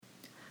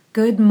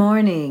Good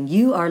morning.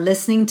 You are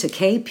listening to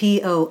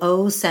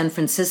KPOO San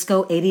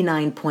Francisco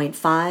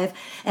 89.5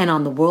 and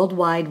on the World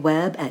Wide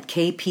Web at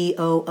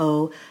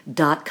kpoo.com.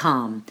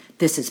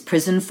 This is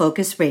Prison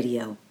Focus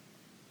Radio.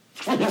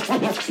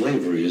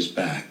 Slavery is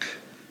back.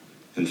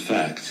 In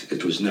fact,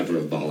 it was never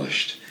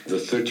abolished. The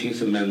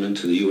 13th Amendment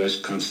to the U.S.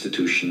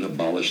 Constitution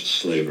abolished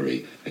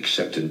slavery,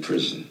 except in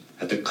prison.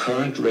 At the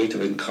current rate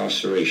of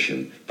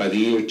incarceration, by the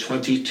year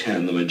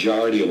 2010, the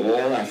majority of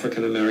all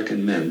African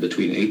American men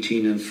between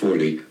 18 and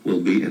 40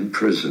 will be in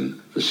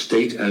prison, the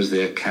state as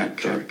their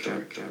captor.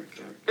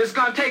 It's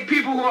going to take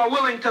people who are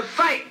willing to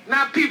fight,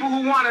 not people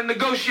who want to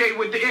negotiate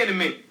with the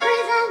enemy.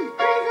 Prison.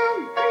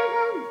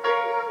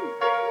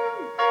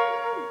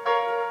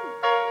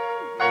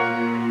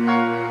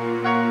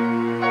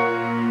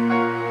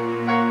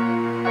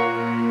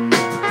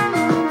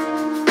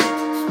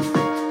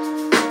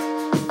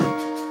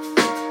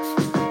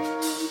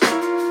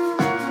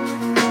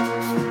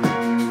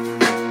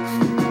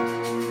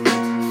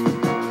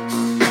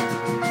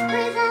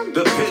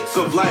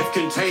 Life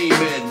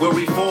containment, where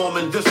reform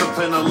and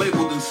discipline are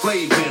labeled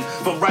enslavement.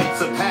 From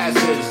rites of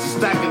passage to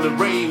stacking the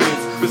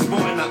raiments,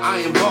 sporting the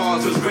iron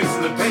bars, just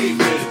gracing the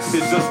pavement.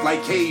 It's just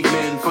like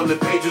cavemen from the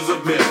pages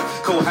of myth,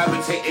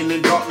 cohabitating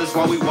in darkness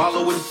while we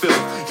wallow in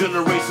filth.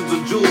 Generations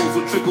of jewels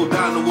will trickle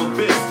down to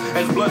abyss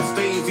as blood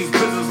stains these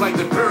prisons like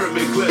the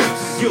pyramid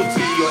glyphs.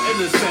 Guilty or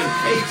innocent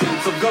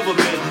agents of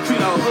government treat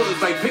our hoods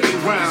like picking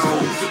ground.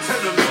 Schools to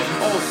tenement,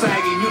 all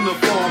sagging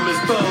uniform as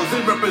thugs.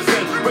 They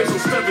represent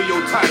racial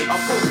stereotypes. A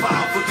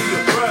profile for the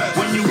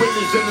oppressed. When you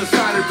witness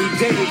genocide every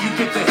day, you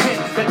get the hint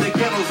that the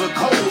ghettos are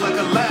cold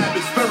like a lab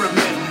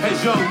experiment. As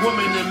young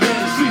women and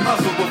men street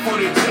hustle before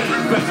they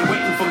 10,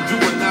 graduating from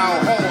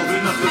juvenile halls,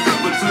 enough to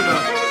remember to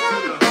the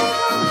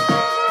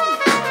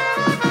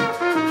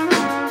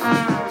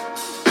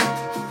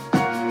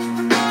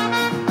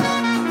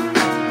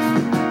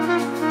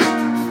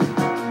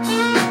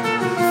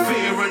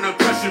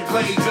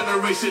play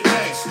Generation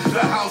X. The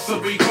house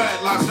of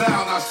regret locks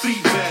down our street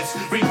vets.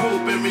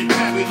 Regroup and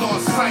repent, we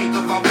lost sight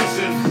of our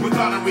mission.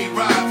 Without a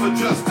ride for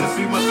justice,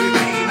 we must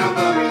remain on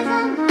the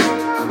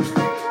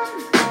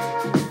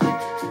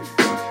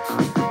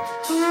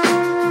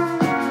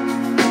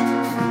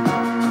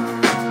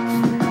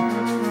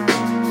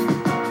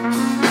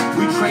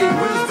we trade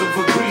wisdom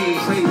for greed,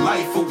 trade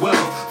life for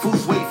wealth.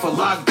 Fools wait for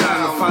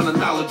lockdown, find the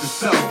knowledge of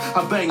self.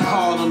 I bang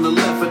hard on the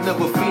left and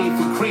never fiend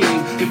for cream.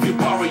 If you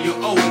borrow, you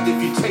owe it. If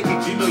you take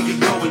it, you know you're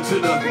going to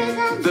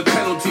the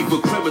penalty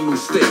for criminal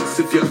states.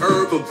 If you're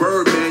herb or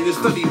bird, man, you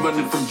study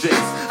running from jakes.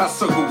 I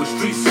circle with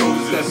street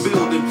soldiers that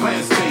build and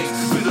plant states.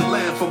 Be the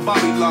land for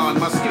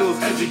Babylon, my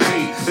skills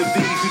educate. In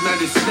these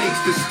United States,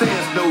 there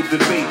stands no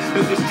debate.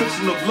 The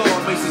restriction of law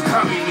makes us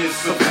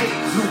communists of hate.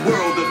 New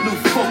world, a new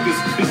focus.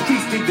 The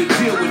streets need to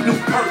deal with new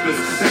purpose.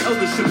 The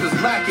eldership is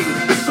lacking.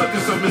 The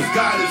circus of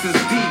misguidance is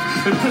deep.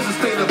 In prison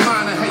state of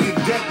mind, I have you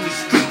dead in the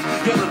street.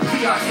 Yelling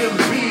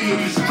PIMB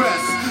and you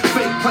stress.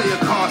 Fake player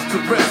cards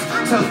to rest.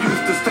 Tell youth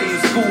to stay in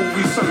school,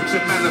 research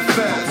and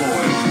manifest.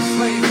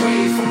 Slave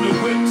ways from the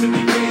whip to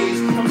the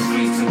gaze. From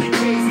streets to the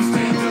caves, we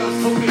stand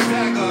judge, poking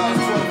dagger.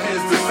 12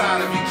 heads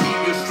decide if you keep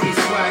your street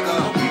swagger.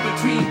 Don't be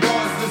between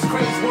bars, this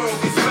crazy world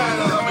gets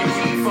fatter. I'm a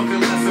key fucking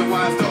lesson,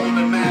 wise don't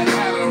the mad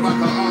hatter. Rock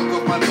a hog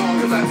up my dog,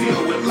 cause I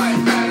deal with life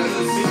matters.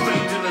 It's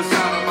strange in the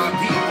side of my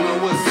people and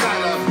what's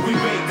sadder. We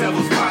make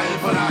devils pie and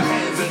put our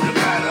hands in the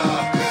batter.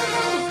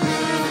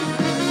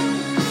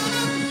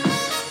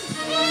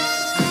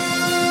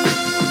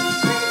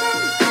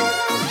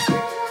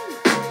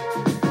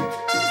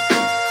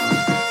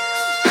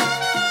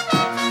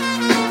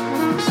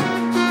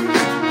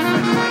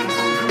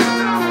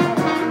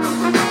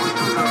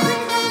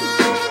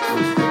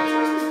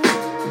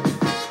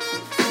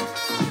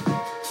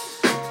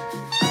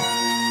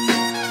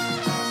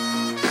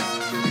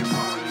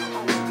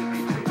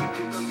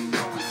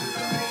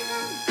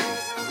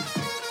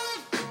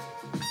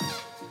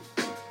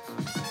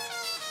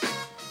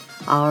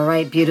 All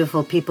right,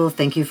 beautiful people.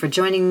 Thank you for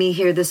joining me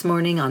here this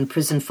morning on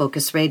Prison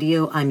Focus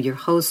Radio. I'm your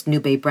host,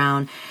 Nube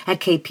Brown at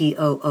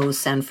KPOO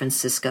San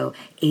Francisco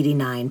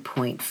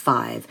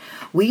 89.5.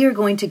 We are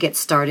going to get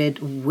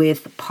started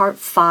with part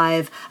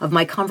 5 of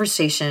my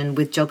conversation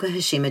with Joka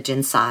Hashima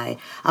Jinsai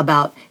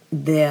about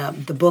the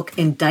book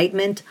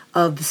Indictment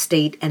of the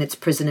State and its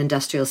Prison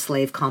Industrial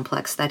Slave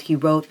Complex that he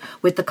wrote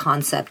with the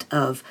concept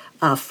of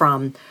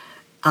from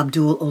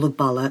Abdul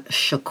Olugbala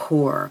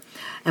Shakur.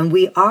 And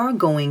we are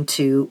going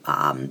to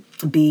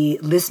be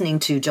listening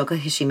to Joka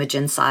Hashima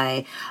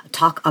Jinsai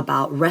talk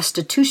about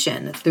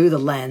restitution through the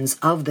lens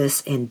of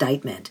this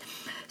indictment.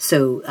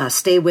 So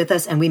stay with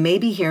us, and we may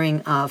be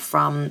hearing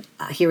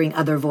hearing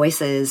other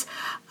voices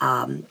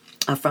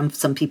from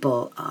some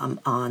people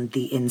on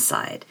the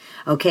inside.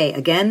 Okay,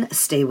 again,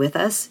 stay with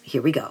us.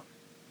 Here we go.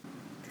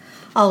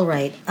 All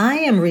right, I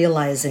am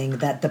realizing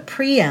that the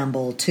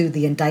preamble to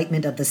the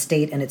indictment of the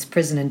state and its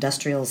prison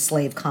industrial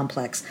slave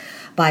complex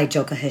by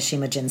Joka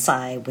Hashima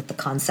Jinsai with the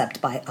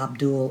concept by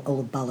Abdul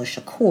Olugbala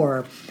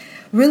Shakur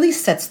really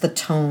sets the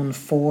tone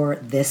for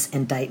this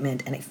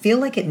indictment, and I feel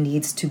like it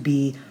needs to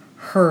be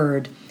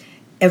heard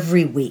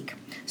every week.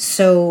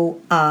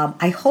 So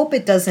I hope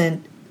it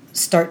doesn't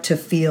start to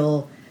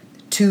feel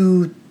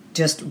too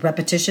just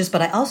repetitious,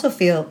 but I also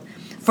feel,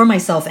 for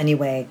myself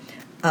anyway,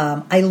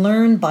 I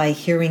learn by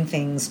hearing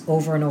things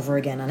over and over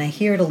again, and I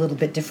hear it a little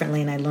bit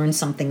differently, and I learn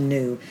something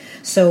new.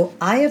 So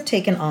I have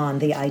taken on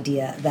the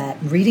idea that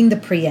reading the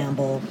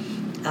preamble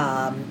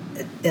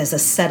as a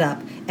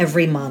setup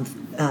every month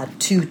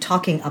to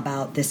talking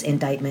about this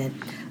indictment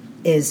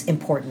is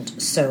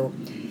important. So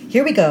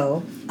here we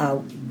go.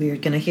 We're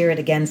going to hear it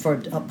again for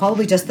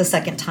probably just the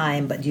second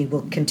time, but you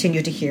will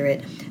continue to hear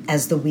it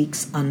as the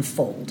weeks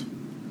unfold.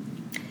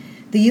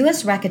 The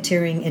U.S.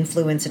 Racketeering,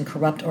 Influence, and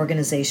Corrupt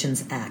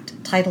Organizations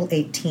Act, Title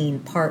 18,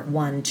 Part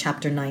 1,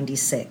 Chapter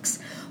 96,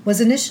 was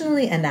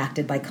initially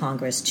enacted by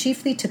Congress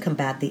chiefly to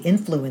combat the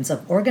influence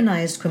of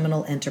organized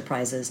criminal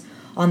enterprises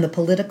on the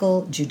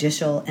political,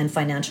 judicial, and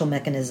financial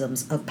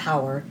mechanisms of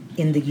power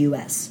in the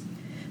U.S.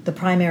 The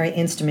primary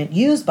instrument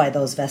used by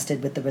those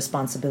vested with the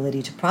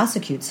responsibility to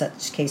prosecute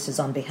such cases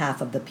on behalf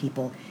of the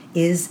people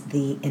is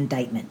the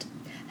indictment.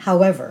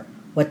 However,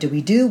 what do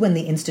we do when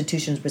the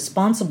institutions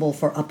responsible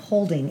for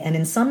upholding and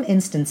in some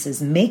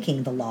instances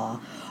making the law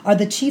are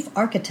the chief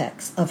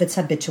architects of its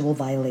habitual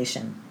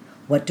violation?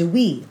 What do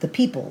we, the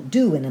people,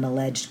 do in an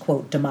alleged,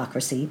 quote,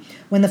 democracy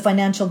when the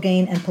financial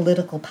gain and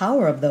political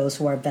power of those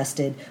who are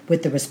vested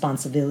with the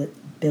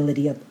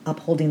responsibility of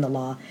upholding the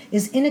law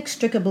is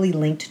inextricably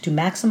linked to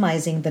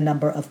maximizing the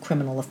number of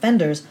criminal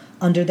offenders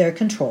under their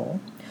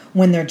control,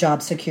 when their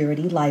job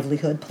security,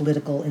 livelihood,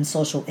 political, and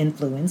social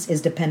influence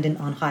is dependent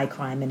on high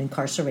crime and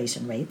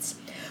incarceration rates,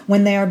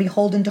 when they are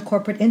beholden to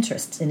corporate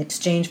interests in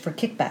exchange for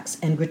kickbacks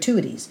and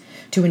gratuities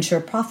to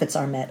ensure profits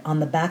are met on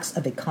the backs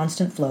of a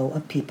constant flow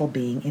of people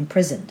being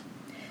imprisoned.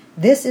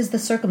 This is the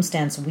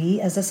circumstance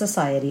we as a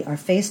society are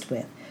faced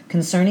with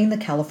concerning the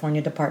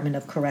California Department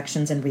of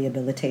Corrections and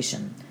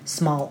Rehabilitation,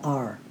 small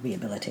r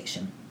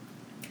rehabilitation,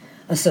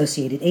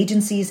 associated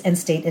agencies, and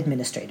state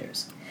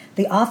administrators.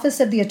 The Office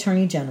of the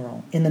Attorney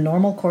General, in the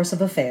normal course of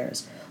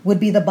affairs, would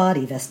be the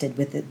body vested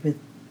with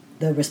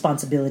the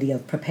responsibility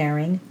of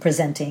preparing,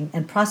 presenting,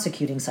 and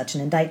prosecuting such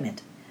an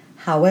indictment.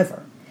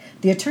 However,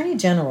 the Attorney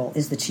General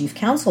is the chief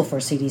counsel for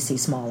CDC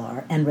small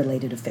r and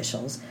related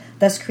officials,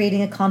 thus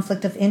creating a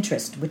conflict of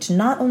interest which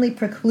not only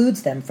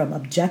precludes them from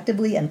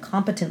objectively and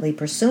competently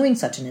pursuing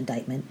such an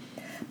indictment,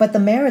 but the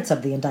merits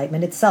of the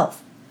indictment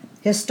itself,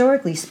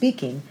 historically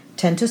speaking,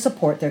 tend to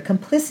support their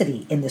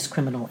complicity in this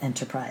criminal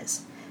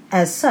enterprise.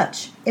 As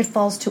such, it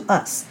falls to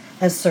us,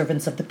 as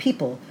servants of the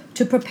people,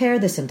 to prepare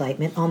this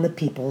indictment on the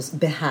people's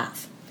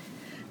behalf.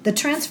 The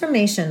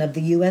transformation of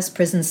the U.S.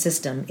 prison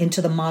system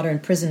into the modern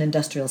prison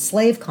industrial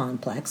slave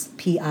complex,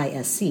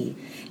 PISC,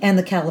 and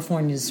the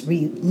California's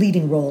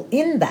leading role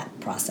in that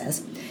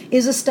process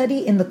is a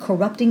study in the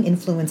corrupting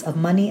influence of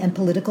money and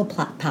political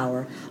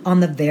power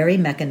on the very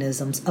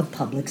mechanisms of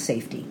public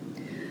safety.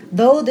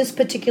 Though this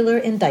particular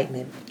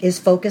indictment is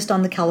focused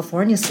on the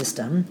California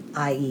system,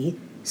 i.e.,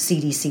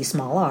 CDC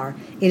small r,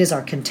 it is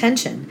our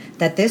contention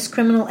that this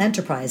criminal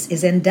enterprise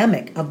is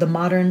endemic of the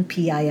modern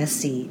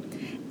PISC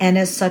and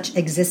as such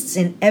exists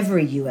in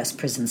every U.S.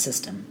 prison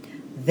system.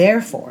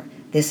 Therefore,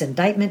 this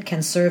indictment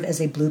can serve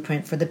as a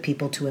blueprint for the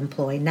people to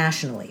employ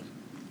nationally.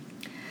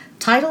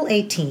 Title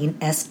 18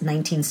 S.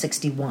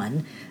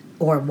 1961,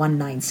 or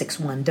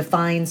 1961,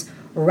 defines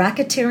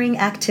racketeering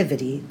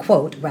activity,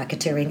 quote,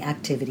 racketeering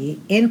activity,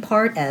 in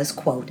part as,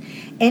 quote,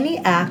 any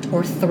act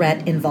or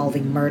threat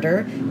involving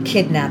murder,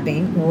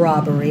 kidnapping,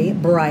 robbery,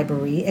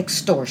 bribery,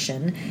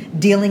 extortion,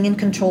 dealing in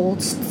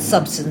controlled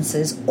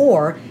substances,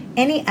 or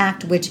any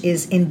act which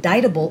is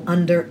indictable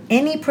under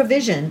any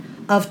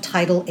provision of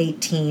Title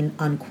 18,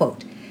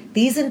 unquote.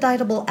 These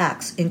indictable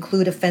acts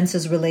include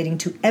offenses relating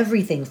to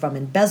everything from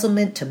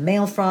embezzlement to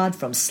mail fraud,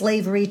 from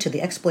slavery to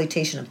the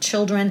exploitation of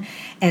children,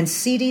 and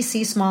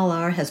CDC small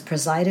r has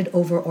presided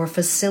over or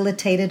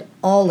facilitated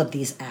all of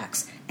these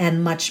acts,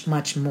 and much,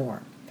 much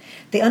more.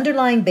 The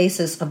underlying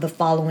basis of the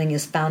following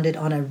is founded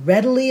on a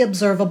readily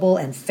observable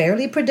and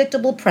fairly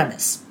predictable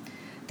premise.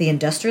 The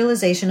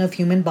industrialization of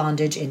human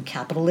bondage in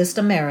capitalist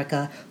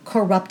America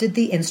corrupted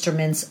the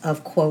instruments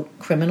of, quote,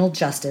 criminal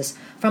justice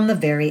from the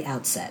very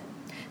outset.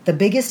 The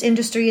biggest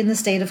industry in the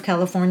state of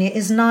California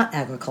is not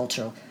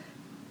agricultural,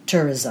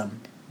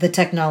 tourism, the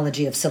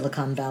technology of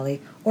Silicon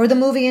Valley, or the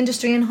movie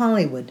industry in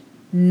Hollywood.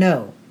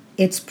 No,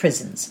 it's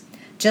prisons.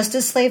 Just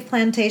as slave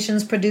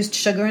plantations produced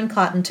sugar and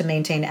cotton to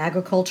maintain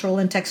agricultural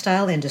and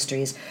textile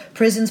industries,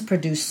 prisons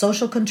produce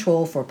social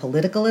control for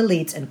political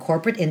elites and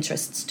corporate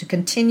interests to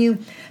continue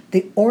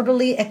the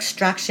orderly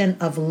extraction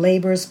of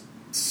labor's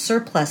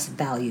surplus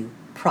value,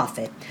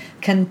 profit,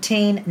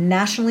 contain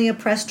nationally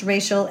oppressed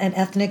racial and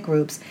ethnic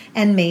groups,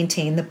 and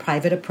maintain the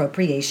private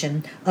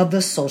appropriation of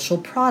the social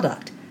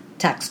product,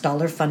 tax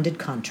dollar-funded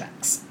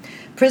contracts.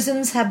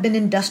 Prisons have been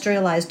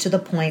industrialized to the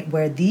point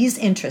where these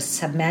interests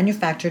have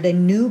manufactured a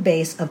new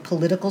base of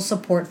political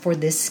support for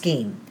this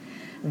scheme,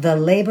 the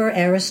labor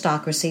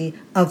aristocracy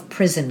of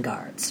prison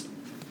guards.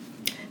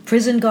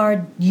 Prison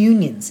guard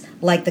unions,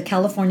 like the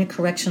California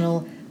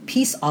Correctional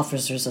Peace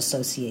Officers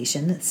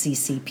Association,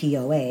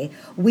 CCPOA,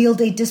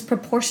 wield a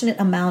disproportionate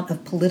amount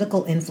of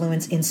political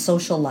influence in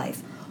social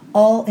life,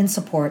 all in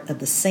support of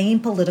the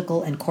same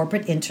political and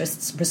corporate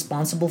interests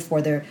responsible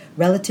for their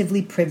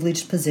relatively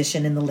privileged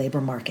position in the labor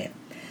market.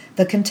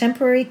 The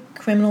contemporary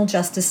criminal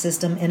justice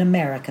system in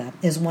America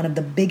is one of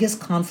the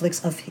biggest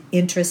conflicts of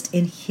interest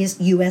in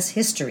U.S.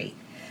 history.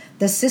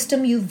 The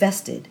system you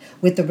vested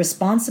with the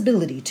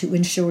responsibility to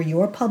ensure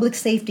your public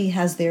safety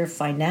has their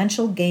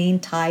financial gain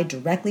tied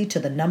directly to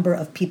the number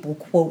of people,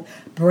 quote,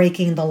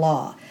 breaking the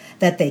law,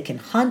 that they can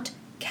hunt,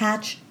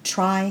 catch,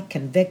 try,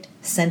 convict,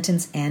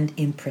 sentence, and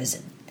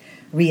imprison.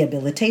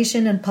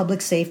 Rehabilitation and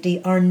public safety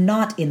are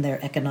not in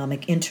their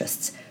economic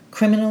interests.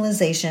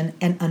 Criminalization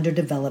and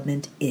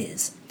underdevelopment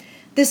is.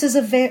 This is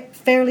a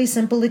fairly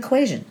simple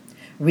equation.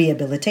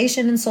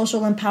 Rehabilitation and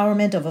social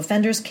empowerment of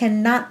offenders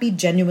cannot be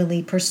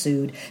genuinely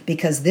pursued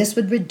because this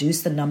would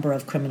reduce the number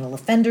of criminal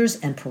offenders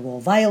and parole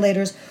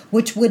violators,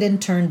 which would in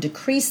turn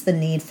decrease the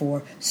need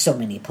for so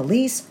many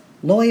police,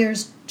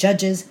 lawyers,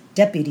 judges,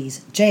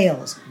 deputies,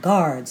 jails,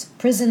 guards,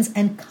 prisons,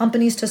 and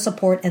companies to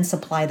support and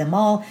supply them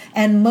all,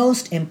 and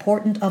most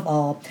important of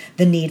all,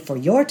 the need for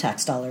your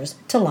tax dollars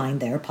to line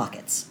their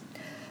pockets.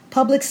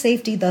 Public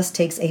safety thus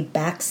takes a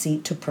back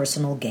seat to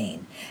personal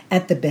gain.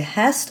 At the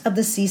behest of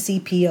the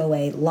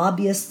CCPOA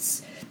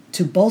lobbyists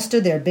to bolster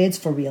their bids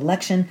for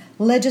re-election,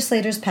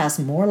 legislators pass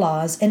more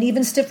laws and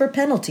even stiffer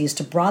penalties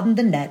to broaden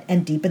the net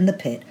and deepen the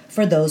pit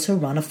for those who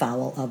run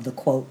afoul of the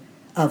quote,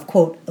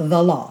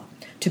 the law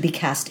to be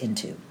cast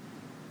into.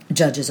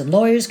 Judges and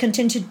lawyers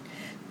continue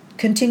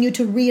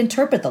to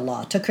reinterpret the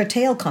law to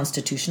curtail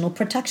constitutional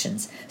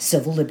protections,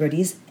 civil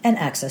liberties, and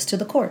access to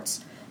the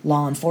courts.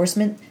 Law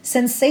enforcement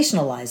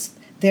sensationalize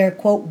their,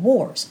 quote,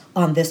 wars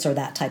on this or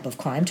that type of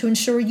crime to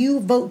ensure you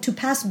vote to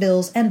pass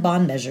bills and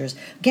bond measures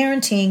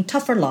guaranteeing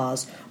tougher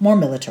laws, more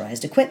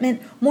militarized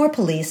equipment, more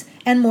police,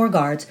 and more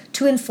guards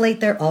to inflate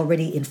their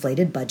already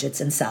inflated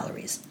budgets and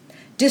salaries.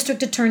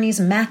 District attorneys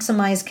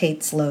maximize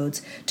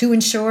caseloads to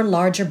ensure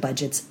larger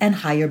budgets and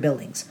higher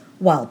billings,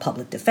 while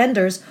public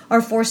defenders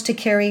are forced to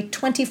carry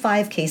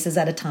 25 cases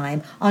at a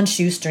time on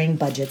shoestring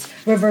budgets,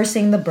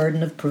 reversing the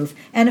burden of proof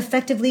and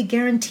effectively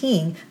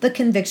guaranteeing the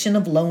conviction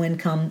of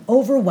low-income,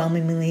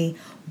 overwhelmingly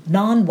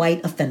non-white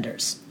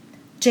offenders.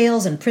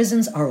 Jails and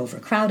prisons are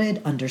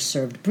overcrowded,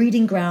 underserved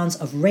breeding grounds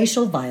of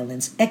racial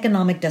violence,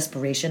 economic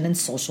desperation, and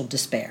social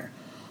despair.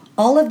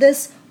 All of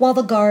this while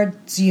the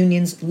guards'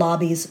 unions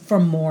lobbies for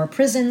more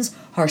prisons,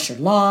 harsher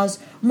laws,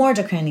 more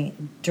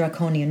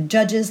draconian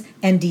judges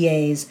and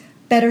DAs,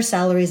 better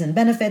salaries and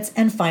benefits,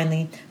 and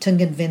finally, to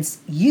convince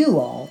you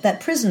all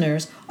that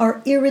prisoners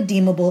are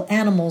irredeemable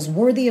animals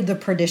worthy of the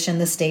perdition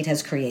the state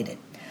has created.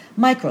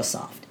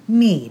 Microsoft,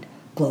 Mead,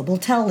 Global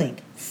Tellink,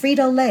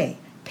 Frito-Lay,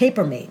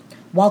 Papermate,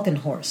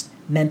 Walkenhorst,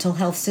 Mental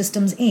Health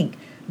Systems, Inc.,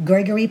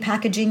 Gregory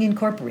Packaging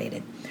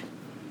Incorporated,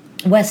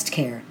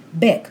 Westcare,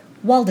 Bic,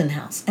 Walden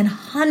House, and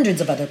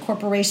hundreds of other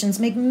corporations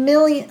make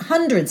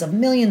hundreds of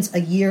millions a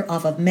year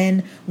off of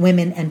men,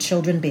 women, and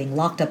children being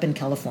locked up in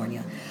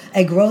California,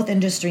 a growth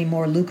industry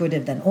more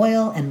lucrative than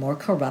oil and more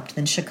corrupt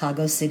than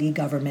Chicago city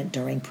government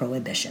during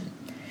Prohibition.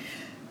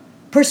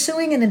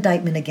 Pursuing an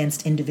indictment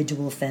against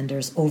individual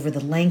offenders over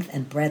the length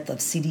and breadth of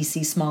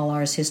CDC small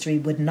r's history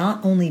would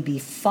not only be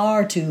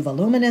far too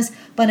voluminous,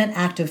 but an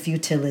act of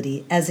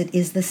futility, as it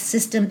is the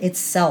system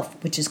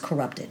itself which is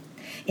corrupted.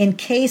 In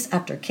case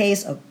after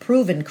case of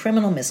proven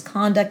criminal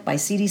misconduct by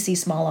CDC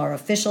small r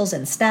officials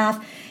and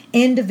staff,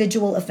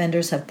 individual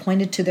offenders have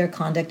pointed to their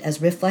conduct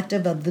as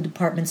reflective of the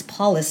department's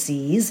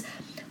policies.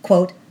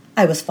 Quote,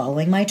 I was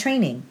following my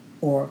training,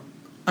 or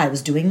I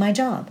was doing my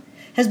job,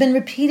 has been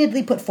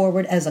repeatedly put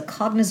forward as a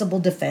cognizable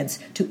defense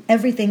to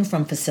everything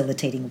from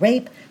facilitating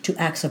rape to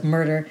acts of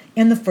murder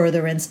in the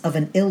furtherance of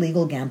an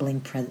illegal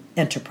gambling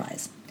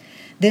enterprise.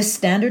 This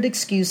standard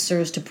excuse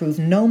serves to prove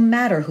no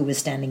matter who is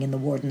standing in the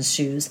warden's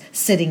shoes,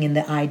 sitting in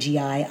the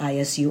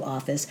IGI-ISU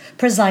office,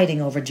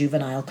 presiding over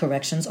juvenile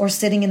corrections, or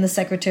sitting in the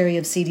Secretary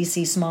of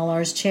CDC Small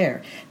R's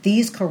chair.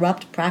 These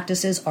corrupt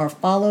practices are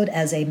followed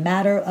as a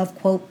matter of,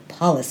 quote,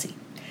 policy.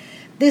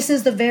 This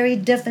is the very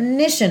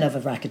definition of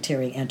a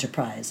racketeering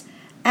enterprise.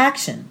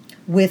 Action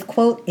with,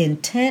 quote,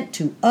 intent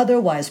to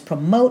otherwise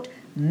promote,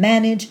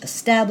 manage,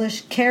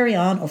 establish, carry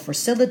on, or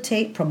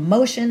facilitate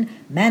promotion,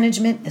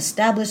 management,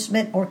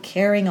 establishment, or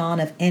carrying on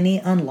of any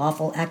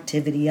unlawful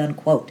activity,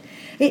 unquote.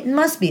 It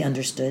must be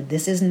understood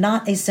this is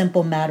not a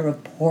simple matter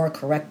of poor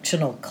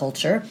correctional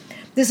culture.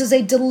 This is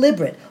a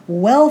deliberate,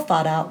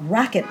 well-thought-out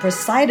racket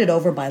presided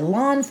over by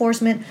law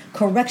enforcement,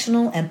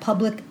 correctional, and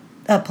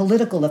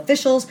political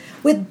officials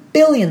with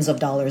billions of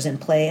dollars in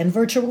play and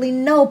virtually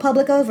no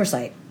public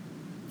oversight.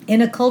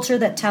 In a culture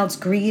that touts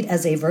greed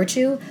as a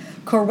virtue,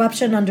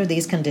 corruption under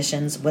these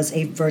conditions was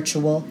a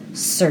virtual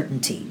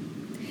certainty.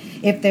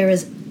 If there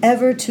is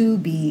ever to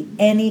be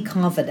any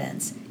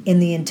confidence In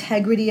the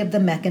integrity of the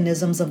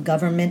mechanisms of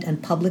government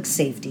and public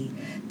safety,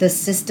 the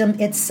system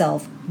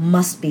itself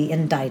must be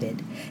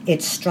indicted,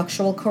 its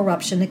structural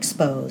corruption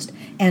exposed,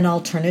 and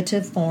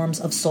alternative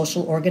forms of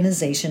social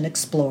organization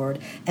explored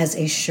as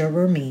a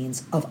surer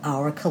means of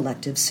our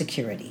collective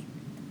security.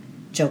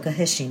 Joka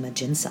Hashima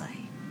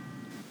Jinsai.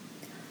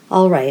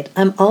 All right,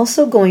 I'm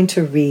also going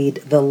to read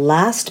the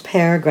last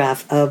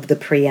paragraph of the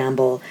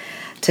preamble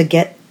to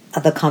get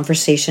the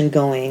conversation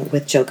going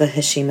with Joka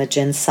Hashima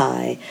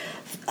Jinsai,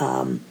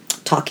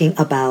 talking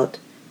about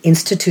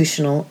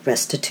institutional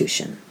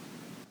restitution.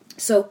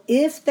 So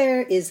if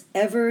there is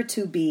ever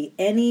to be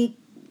any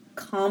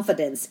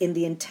confidence in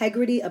the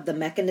integrity of the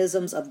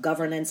mechanisms of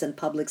governance and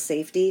public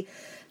safety,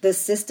 the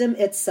system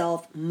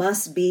itself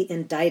must be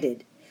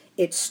indicted,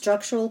 its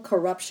structural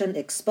corruption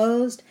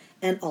exposed,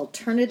 and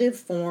alternative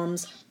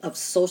forms of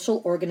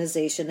social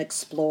organization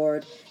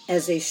explored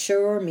as a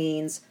surer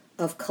means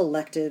of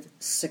collective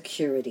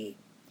security.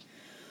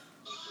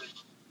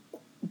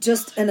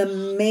 Just an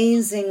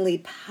amazingly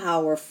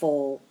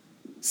powerful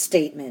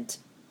statement,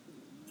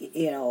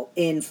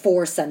 in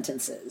 4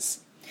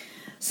 sentences.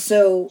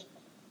 So,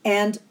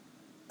 and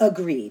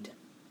agreed,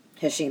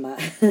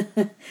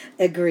 Hashima,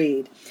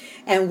 agreed.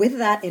 And with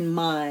that in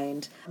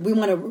mind, we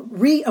want to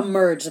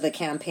re-emerge the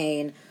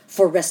campaign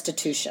for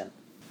restitution.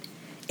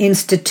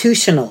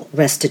 Institutional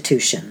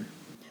restitution.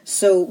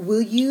 So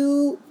will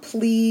you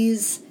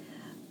please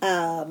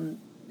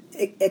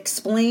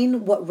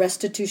explain what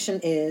restitution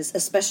is,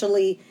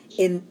 especially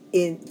in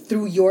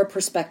through your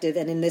perspective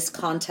and in this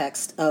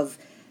context of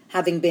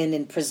having been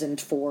imprisoned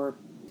for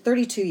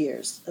 32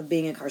 years of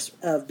being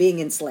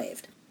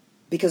enslaved,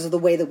 because of the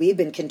way that we've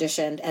been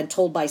conditioned and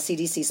told by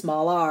CDC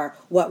small r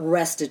what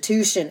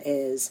restitution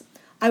is.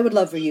 I would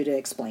love for you to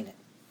explain it.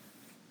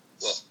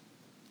 Well,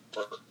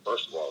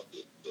 first of all,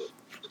 the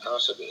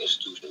concept of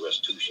institutional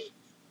restitution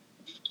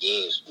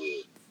begins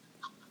with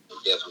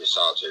indefinite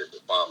solitary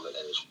confinement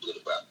and its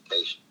political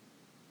application.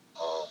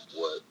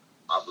 What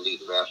I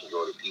believe the vast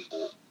majority of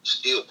people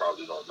still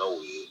probably don't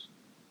know is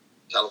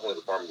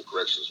California Department of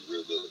Corrections and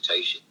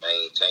Rehabilitation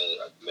maintain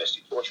a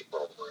domestic torture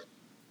program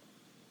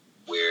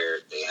where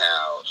they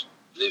house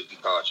politically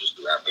conscious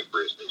African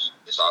prisoners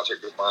in solitary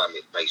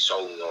confinement based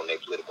solely on their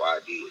political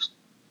ideas.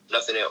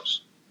 Nothing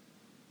else.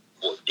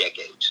 For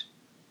decades.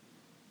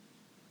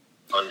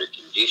 Under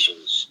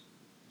conditions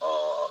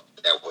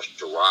that was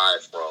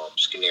derived from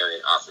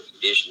Skinnerian outward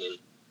conditioning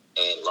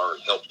and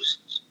learned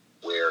helplessness,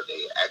 where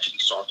they actually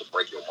sought to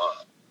break your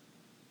mind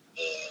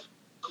and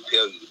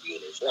compel you to be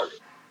an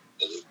informant.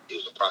 And it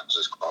was a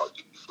process called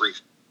Get Free.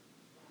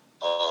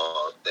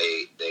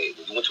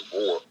 When you went to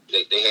war,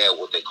 they had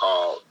what they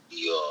called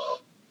the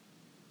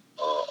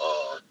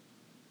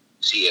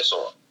CSR,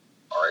 all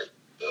right?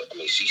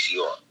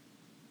 CCR.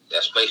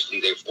 That's basically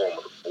their form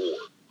of the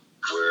board,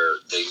 where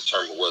they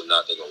determine whether or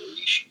not they're going to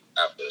release you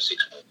after a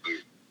 6-month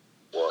period.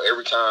 Well,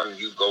 every time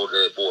you go to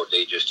that board,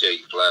 they just tell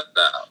you flat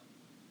out,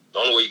 the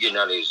only way you're getting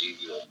out of it is either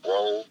you're going to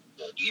roll,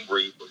 you're going to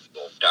debrief, or you're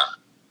going to die.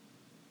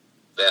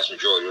 The vast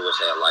majority of us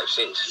had life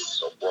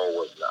sentences, so parole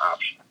wasn't an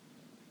option.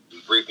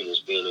 Debriefing is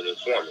being an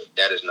informant.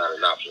 That is not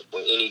an option for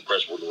any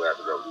principal New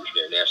African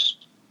Revolutionary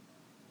Nationalist.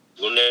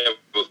 You'll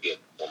never be an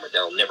informant.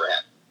 That will never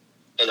happen.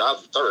 And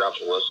the third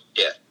option was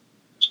death.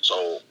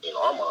 So in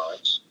our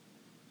minds,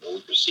 when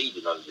we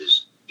proceeded under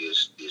this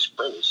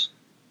premise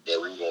that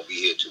we were going to be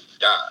here to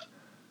die,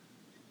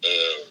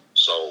 and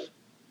so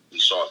we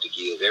sought to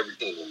give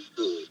everything that we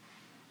could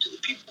to the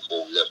people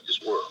before we left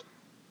this world,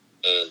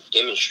 and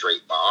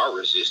demonstrate by our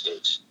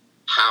resistance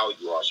how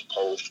you are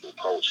supposed to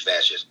approach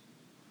fascism.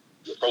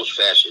 You approach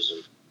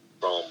fascism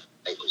from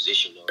a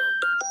position of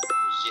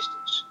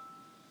resistance,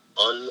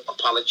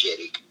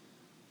 unapologetic,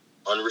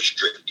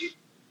 unrestricted,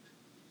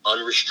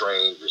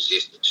 unrestrained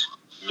resistance.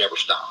 You never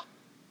stop.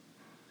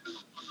 You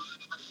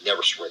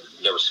never surrender.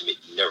 You never submit.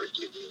 You never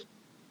give in.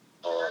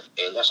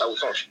 And that's how we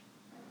function.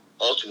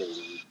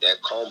 Ultimately, that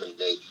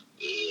culminated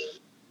in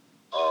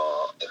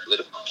a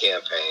political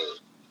campaign,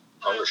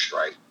 hunger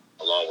strike,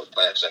 along with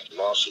class action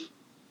lawsuit,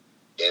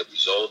 that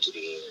resulted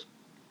in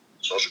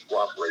social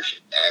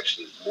cooperation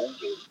actually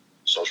moving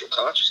social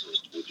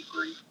consciousness to a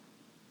degree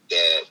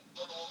that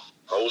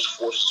those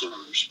forces who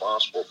were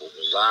responsible for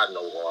residing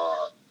over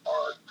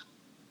our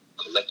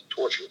collective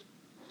torture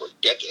for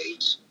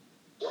decades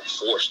were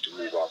forced to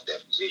move off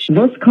that position.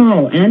 This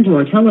call and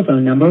your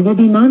telephone number will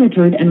be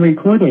monitored and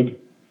recorded.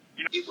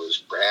 It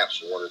was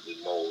perhaps one of the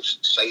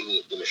most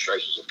salient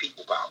demonstrations of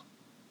people power,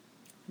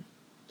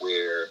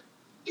 where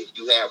if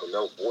you have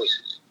enough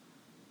voices,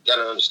 you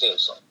got to understand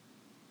something.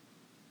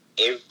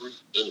 Every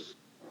enemy,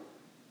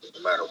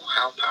 no matter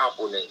how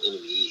powerful that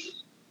enemy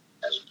is,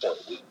 has a point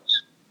of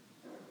weakness.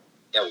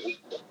 That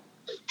weak point,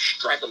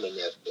 strike them in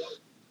that point,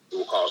 it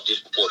will cause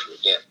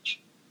disproportionate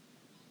damage.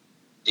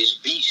 This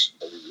beast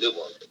that we live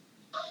under,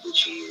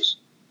 which is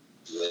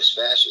U.S.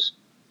 fascism,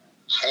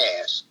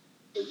 has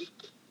a weak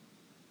point,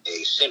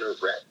 a center of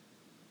gravity.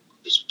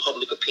 It's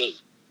public opinion.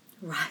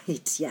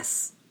 Right,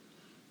 yes.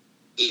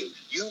 If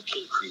you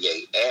can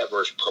create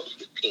adverse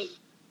public opinion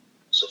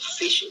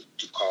sufficient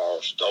to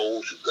cause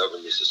those who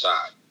govern this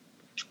society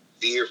to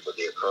fear for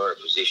their current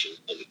position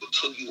and the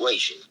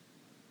continuation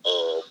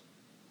of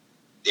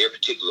their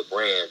particular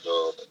brand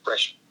of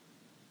oppression.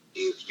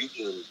 If you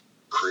can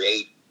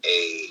create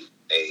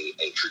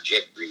a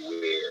trajectory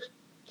where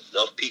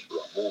enough people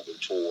are moving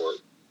toward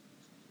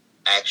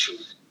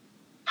actually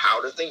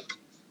how to think,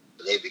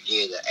 and they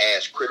begin to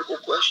ask critical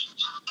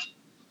questions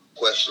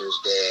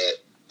that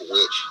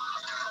which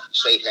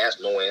state has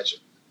no answer.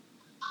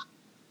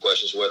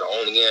 Questions where the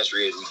only answer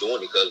is we're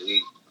doing it because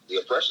the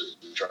oppressors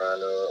are trying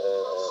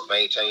to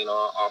maintain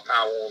our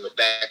power on the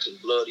backs and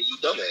blood of you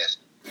dumbass.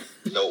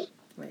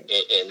 Right.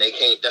 And they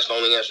can't. That's the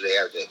only answer they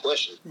have to that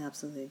question.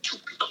 Absolutely. To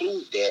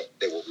conclude that,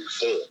 they will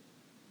reform.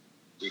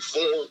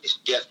 Reform is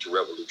death to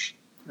revolution.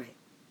 Right.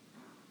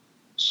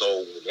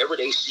 So whenever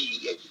they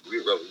see a degree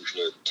of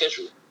revolutionary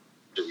potential,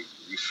 the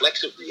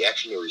reflexive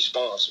reactionary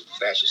response of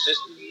the fascist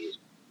system is,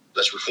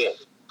 let's reform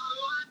it.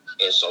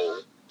 And so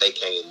they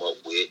came up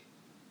with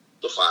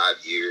the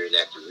 5-year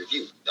enacted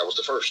review. That was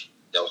the first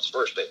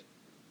thing.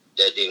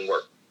 That didn't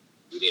work.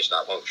 We didn't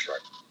stop hunger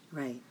strike.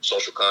 Right.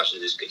 Social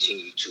consciousness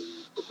continued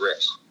to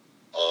progress.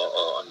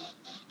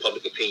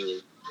 Public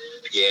opinion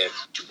began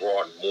to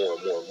broaden more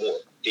and more and more.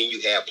 Then you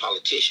have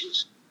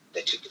politicians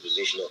that took the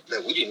position of,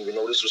 man, we didn't even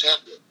know this was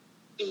happening.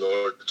 In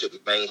order to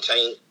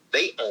maintain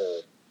their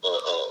own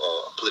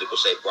political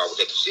safeguard with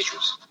their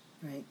constituency.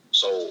 Right.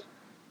 So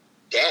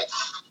that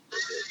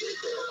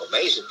the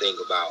amazing thing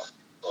about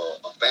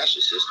a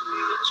fascist system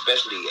is,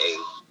 especially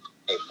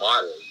a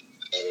modern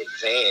and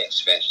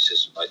advanced fascist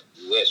system like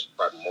the U.S.,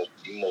 probably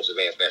the most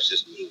advanced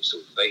fascist system in human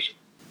civilization.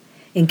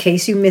 In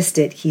case you missed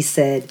it, he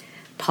said,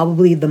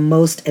 probably the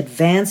most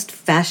advanced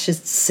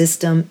fascist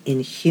system in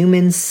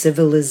human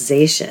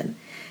civilization.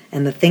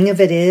 And the thing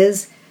of it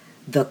is,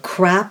 the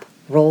crap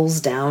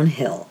rolls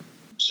downhill.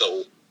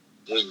 So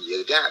when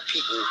you got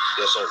people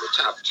that's on the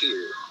top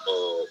tier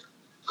of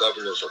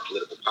governance or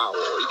political power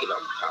or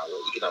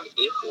economic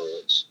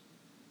influence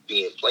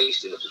being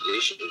placed in a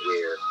position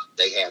where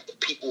they have the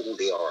people who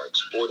they are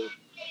exploiting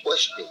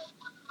questioning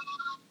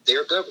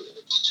their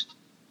governance,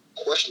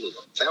 questioning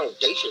the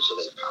foundations of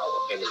their power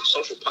and their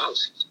social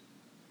policies,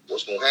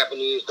 what's going to happen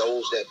is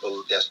those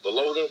that's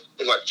below them,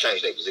 they're going to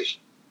change their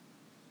position.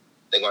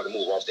 They're going to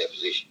move off that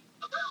position.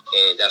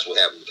 And that's what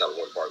happened in the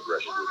California Party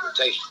Progressive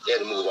Rehabilitation. They had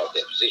to move off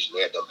that position.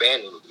 They had to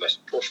abandon the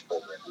domestic torture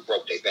program. We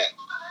broke their back.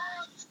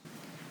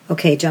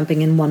 Okay,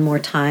 jumping in one more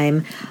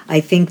time. I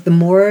think the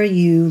more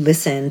you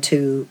listen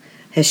to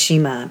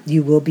Hashima,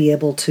 you will be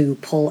able to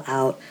pull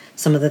out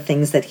some of the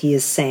things that he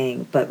is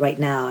saying. But right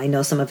now, I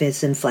know some of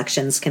his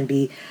inflections can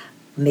be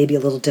maybe a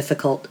little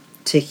difficult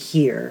to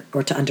hear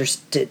or to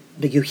understand.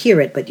 You hear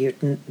it, but you're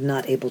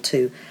not able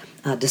to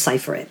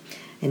decipher it.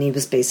 And he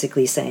was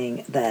basically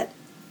saying that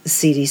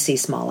CDC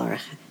Smaller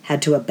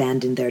had to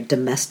abandon their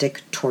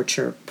domestic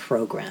torture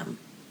program.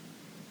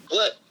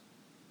 What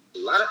a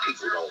lot of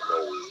people don't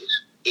know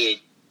is, in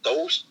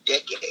those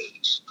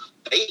decades,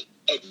 they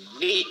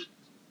admitted,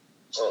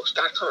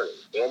 Scott Kern,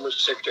 former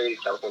Secretary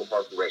of California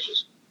Park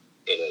Corrections,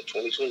 in a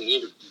 2020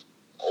 interview,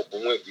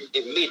 Oprah Winfrey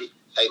admitted,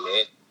 hey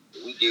man,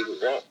 we did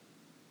it wrong.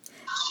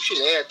 You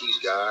shouldn't have these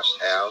guys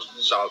housed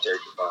in solitary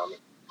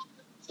confinement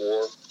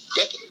for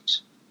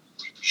decades.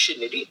 You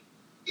shouldn't have did it.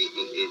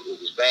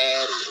 It was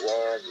bad, it was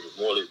wrong, it was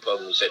morally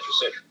repugnant, etc.,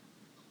 etc.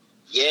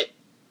 Yet,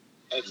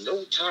 at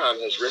no time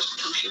has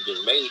restitution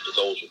been made to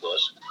those of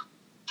us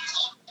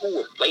who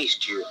were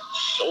placed here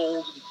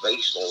solely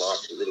based on our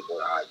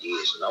political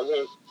ideas. And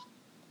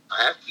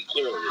I have to be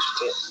clear on this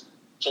point.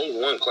 It's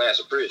only one class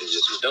of prisoners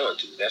this was done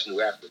to. That's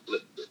New Africa.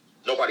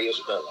 Nobody else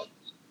has done like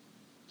this.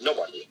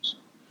 Nobody else.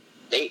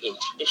 They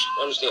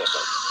understand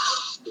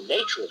something. The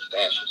nature of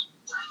fascism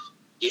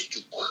is to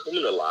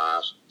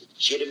criminalize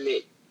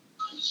legitimate,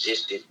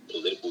 resistant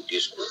political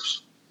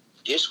discourse.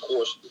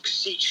 Discourse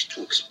seeks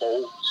to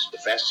expose the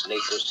fascist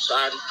nature of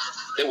society.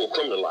 They will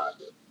criminalize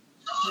it.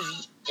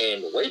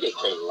 And the way they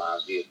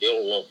criminalize it,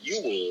 they'll lump you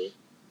in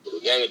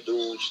with a gang of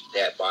dudes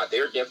that, by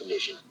their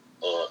definition,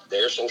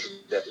 their social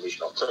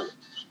definition, are criminals.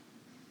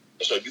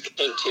 And so you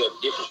can't tell the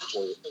difference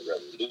between a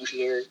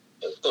revolutionary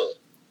and a thug.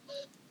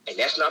 And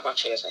that's not by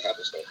chance or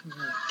happenstance.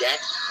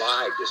 That's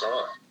by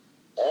design.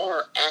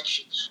 Our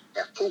actions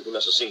have proven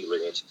us a singular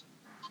entity.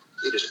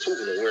 It is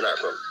proven that we're not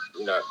criminals.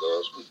 We're not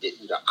thugs.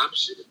 We're the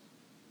opposite of it.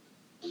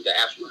 We're the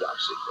absolute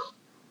opposite of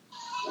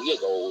that. We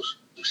are those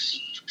who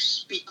seek to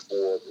speak for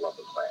the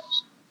lumpen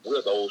class. We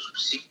are those who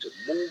seek to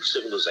move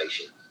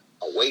civilization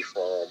away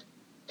from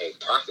a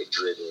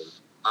profit-driven,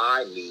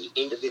 I-me,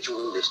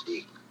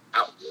 individualistic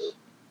outlook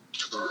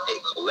to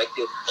a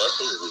collective, us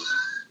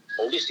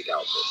and we, holistic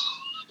outlook,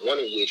 one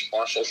in which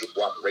our social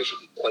cooperation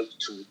equates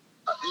to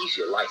an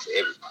easier life for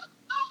everybody.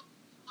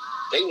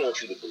 They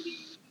want you to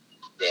believe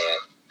that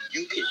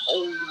you can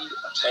only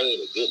attain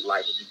a good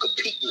life if you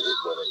compete with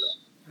one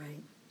another.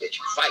 Right. That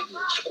you're fighting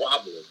and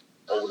squabbling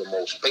over the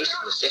most basic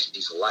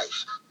necessities of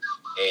life.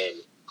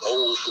 And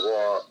those who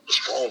are the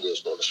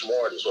strongest or the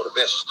smartest or the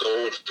best,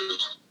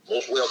 those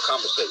most well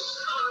compensated.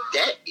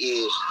 That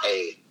is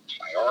a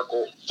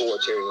hierarchical,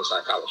 authoritarian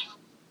psychology.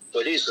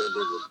 But it's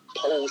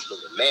imposed from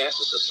the mass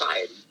of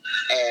society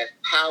as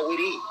how it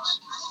is.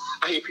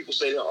 I hear people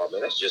say, "Oh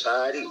man, that's just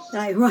how it is."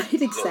 Right,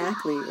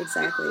 exactly. It's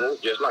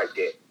just like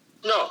that.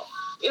 No,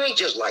 it ain't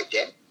just like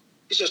that.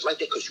 It's just like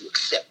that because you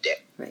accept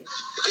that. Right.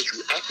 Because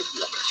you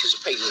actively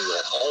participate in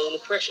your own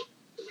oppression.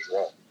 It's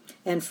wrong.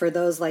 And for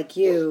those like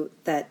you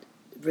that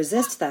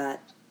resist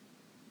that,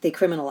 they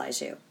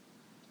criminalize you.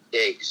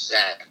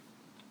 Exactly.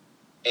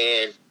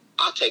 And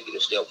I'll take it a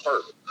step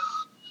further.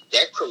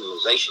 That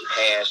criminalization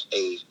has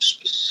a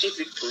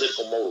specific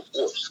political motive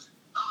force,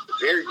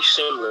 very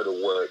similar to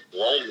what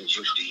Romans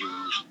used to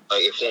use,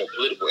 in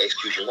political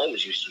execution,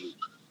 Romans used to use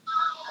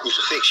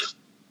crucifixion.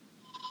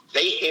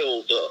 They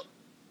held up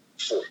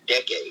for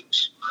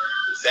decades,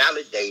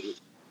 validated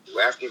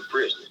African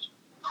prisoners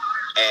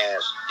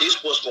as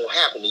this was going to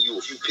happen to you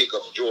if you pick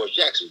up the George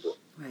Jackson book.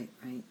 Right.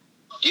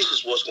 This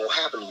is what's going to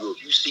happen to you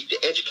if you seek to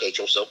educate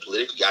yourself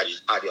politically,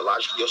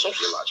 ideologically, or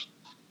sociologically.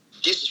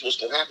 This is what's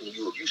going to happen to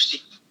you if you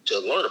seek to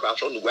learn about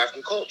your new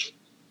African culture.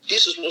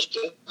 This is what's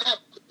going to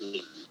happen to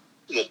you.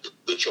 You're going to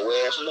put your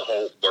ass in the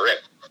hole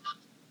forever.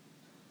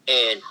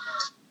 And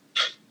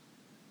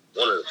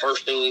one of the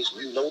first things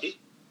we noted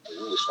when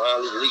we was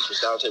finally released from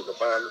solitary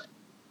confinement,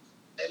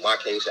 in my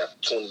case,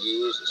 after 20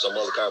 years, in some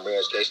other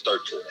comrades' case,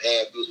 32 and a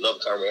half years, another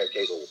comrade's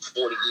case, over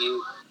 40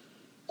 years,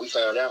 we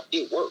found out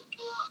it worked.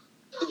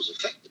 It was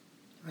effective.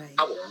 Right.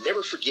 I will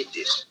never forget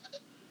this.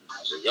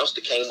 A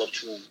youngster came up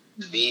to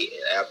me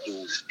and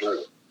Abdul's door.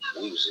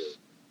 We was in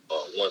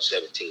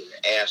 117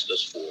 and asked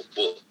us for a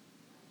book.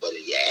 But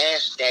he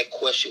asked that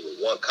question with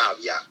one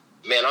caveat.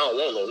 Man, I don't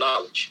want no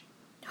knowledge.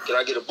 Can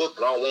I get a book?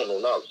 But I don't want no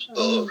knowledge.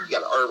 You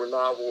got an urban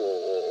novel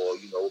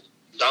or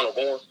Donald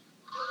Bourne?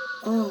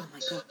 Oh, my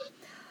God.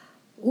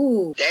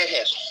 Ooh. That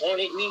has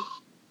haunted me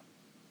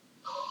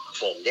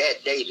from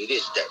that day to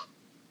this day.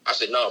 I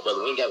said, no,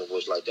 brother, we ain't got no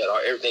voice like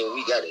that. Everything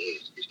we got in here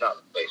is not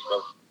the face,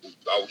 bro.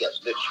 All we got is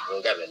literature. We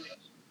don't got nothing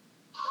else.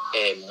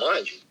 And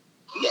mind you,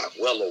 we have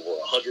well over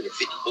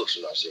 150 books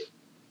in our cell.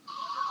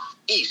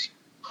 Easy.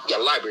 We got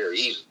a library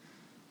easy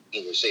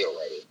in your cell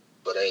right here.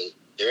 But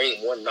there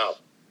ain't one novel.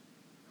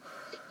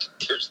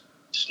 There's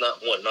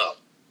not one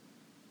novel.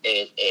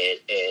 And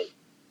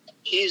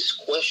his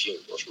question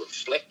was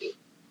reflective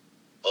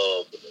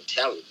of the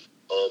mentality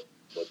of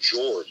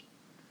majority.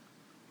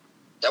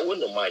 That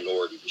wasn't a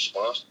minority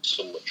response, it's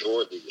a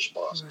majority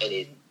response. Right.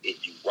 And it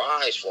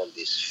derives from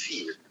this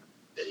fear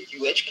that if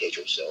you educate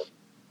yourself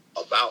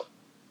about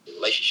the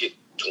relationship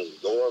between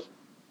your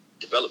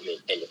development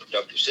and the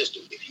productive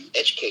system, if you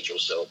educate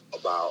yourself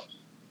about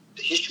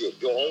the history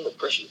of your own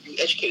oppression, if you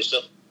educate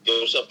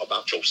yourself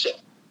about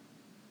yourself,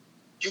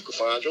 you can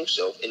find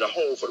yourself in a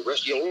hole for the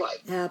rest of your life.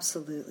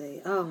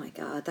 Absolutely. Oh my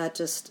God,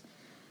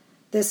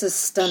 this is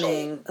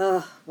stunning.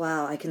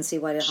 Wow, I can see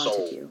why it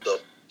haunted you.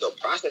 The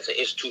process of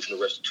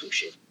institutional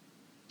restitution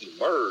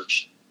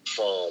emerged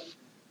from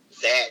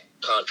that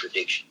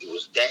contradiction. It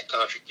was that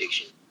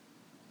contradiction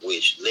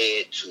which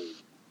led to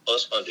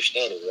us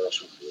understanding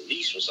once we were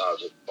released from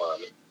solitary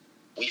confinement,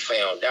 we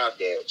found out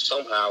that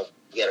somehow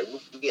we had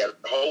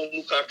a whole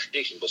new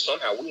contradiction, but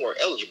somehow we weren't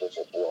eligible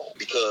for parole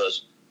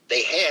because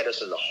they had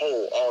us in the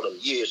hole all them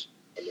years,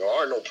 and there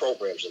are no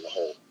programs in the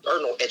hole. There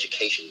are no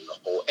education in the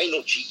hole. Ain't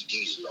no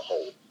GEDs in the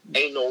hole.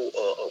 Ain't no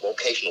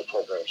vocational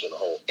programs in the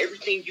hole.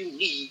 Everything you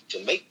need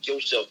to make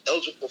yourself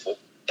eligible for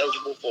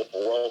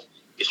parole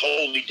is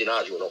wholly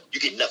denied you. You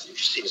get nothing. You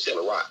just sit in the cell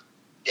and rot.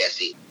 That's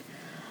it.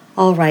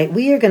 All right,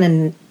 we are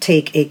going to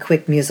take a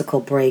quick musical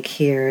break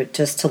here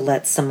just to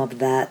let some of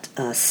that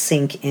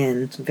sink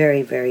in.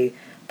 Very, very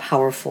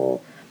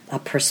powerful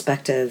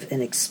perspective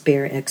and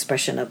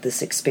expression of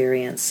this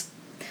experience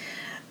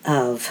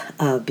of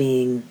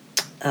being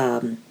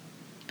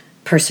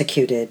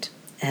persecuted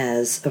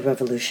as a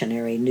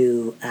revolutionary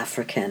new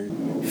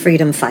African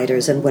freedom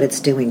fighters and what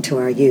it's doing to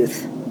our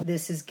youth.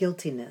 This is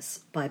Guiltiness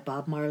by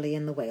Bob Marley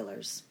and the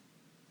Wailers.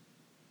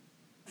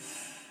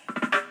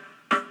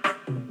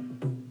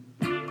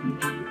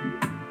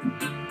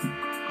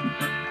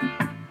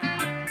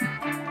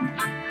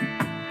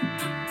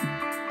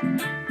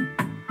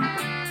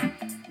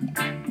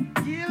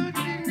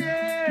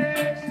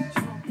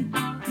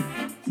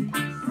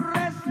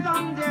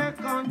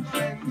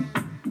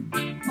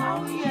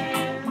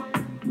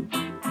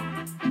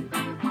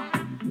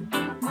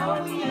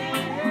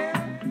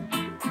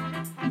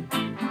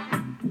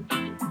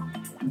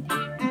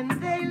 And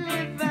they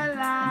live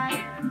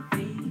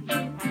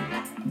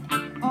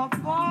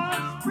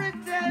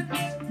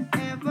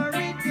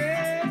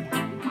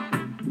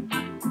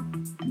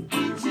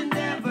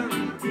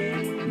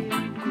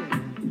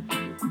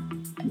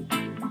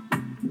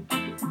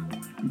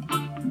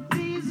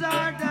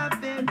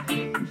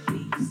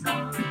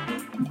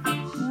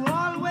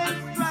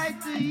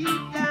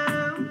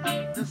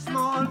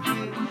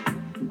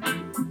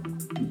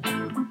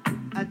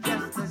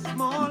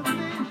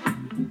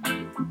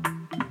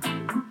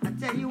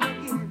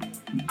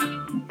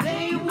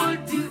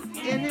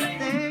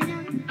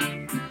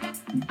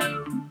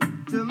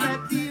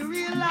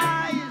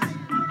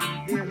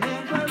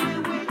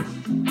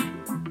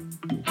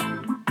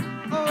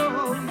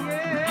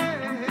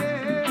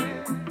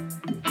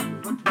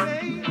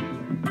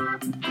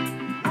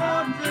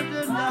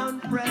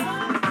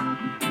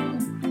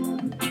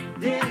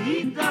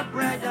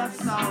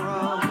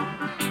sorrow.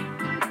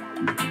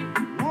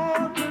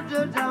 Woe to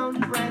the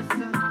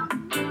down-presser.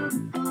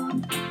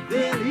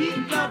 They'll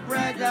eat the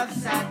bread of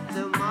sad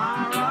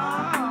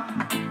tomorrow.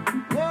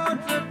 Woe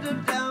to the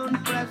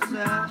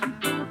down-presser.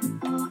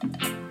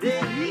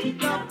 They'll eat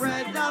the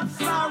bread of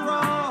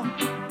sorrow.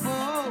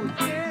 Oh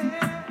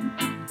yeah,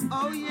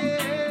 oh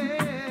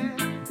yeah.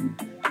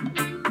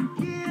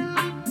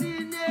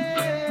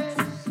 Guiltiness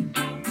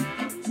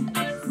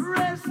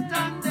rest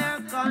on their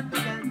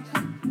conscience.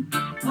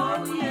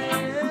 Oh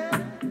yeah,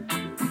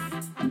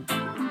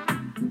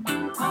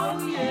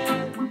 oh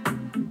yeah.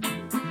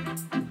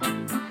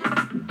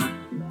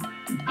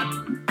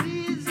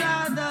 These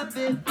are the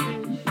big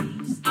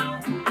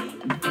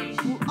fish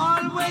who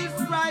always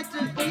try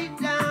to eat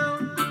down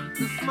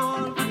the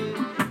small fish.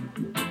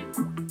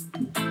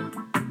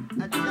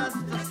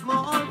 Just a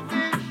small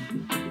fish.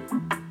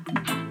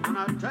 And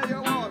I'll tell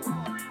you what,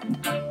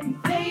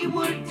 they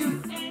would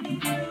do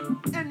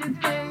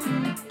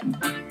anything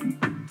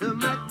to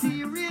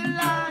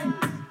materialize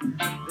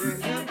their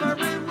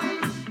every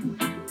wish.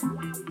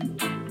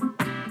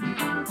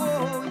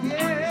 Oh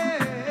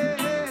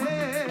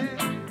yeah,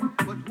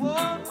 but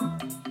woe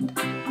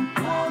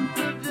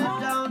to the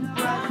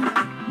downtrodden.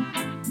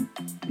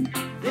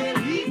 They'll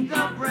eat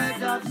the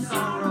bread of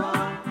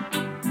sorrow.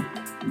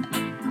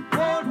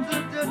 Woe to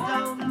the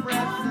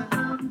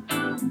downtrodden.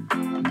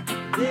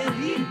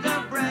 They'll eat the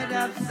bread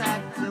of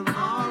sad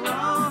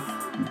tomorrow.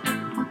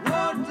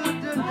 Woe to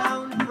the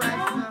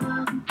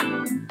downtrodden.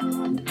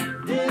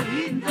 They'll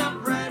eat the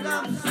bread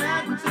of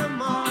sad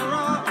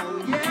tomorrow.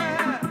 Oh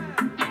yeah,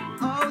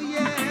 oh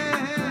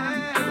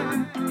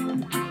yeah.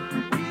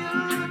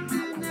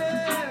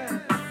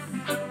 Guiltiness.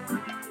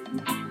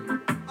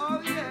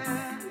 Oh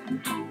yeah,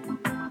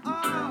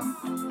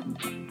 oh.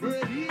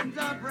 They'll eat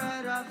the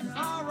bread of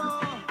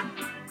sorrow.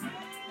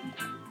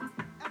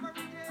 Every day.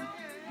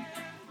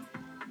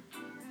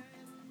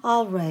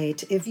 All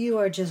right, if you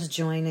are just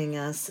joining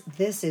us,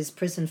 this is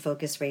Prison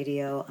Focus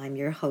Radio. I'm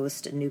your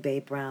host,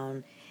 Nube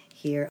Brown,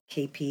 here at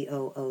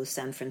KPOO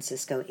San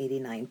Francisco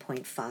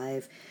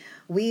 89.5.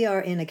 We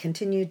are in a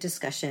continued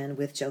discussion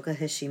with Joka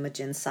Hashima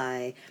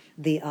Jinsai,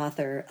 the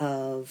author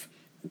of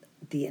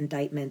The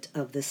Indictment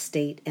of the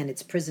State and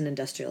Its Prison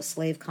Industrial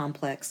Slave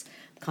Complex,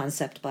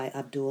 concept by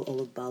Abdul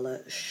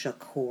Olugbala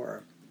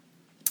Shakur.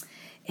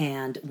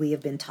 And we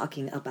have been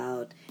talking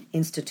about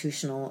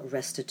institutional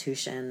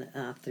restitution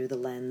through the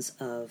lens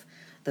of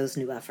those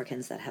new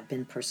Africans that have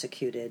been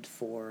persecuted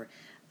for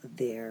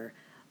their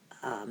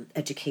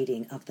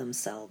educating of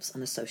themselves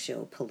on a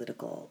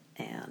socio-political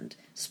and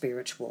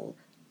spiritual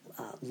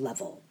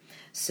level.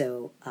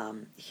 So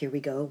here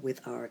we go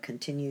with our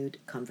continued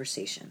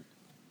conversation.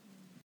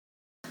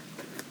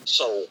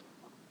 So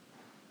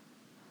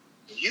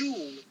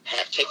you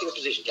have taken a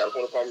position,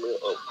 California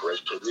Department of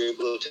Correctional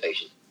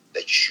Rehabilitation,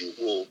 that you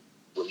will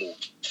remove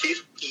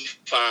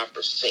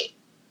 55%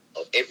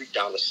 of every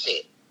dollar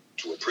sent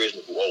to a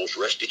prisoner who owes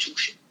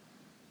restitution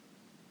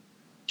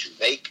to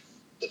make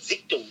the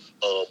victim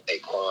of a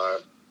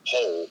crime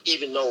whole,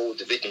 even though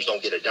the victims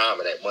don't get a dime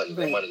of that money.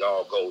 Right. The money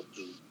all goes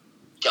to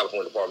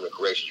California Department of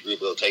Corrections,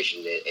 Rehabilitation,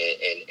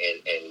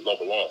 and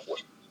local law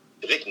enforcement.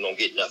 The victim don't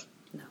get nothing.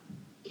 No.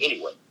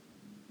 Anyway,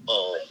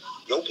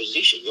 your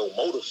position, your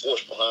motive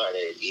force behind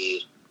it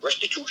is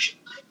restitution.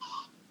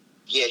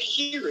 Yet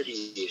here it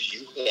is,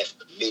 you have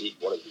committed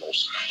one of the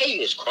most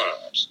heinous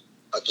crimes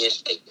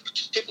against a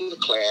particular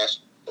class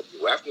of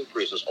New African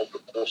prisoners over the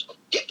course of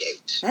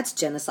decades. That's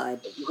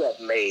genocide. And you have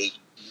made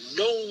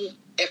no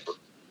effort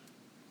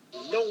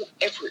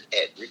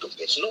at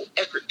recompense, no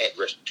effort at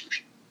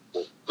restitution.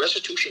 Well,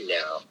 restitution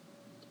now,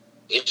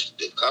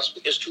 the concept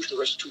of institutional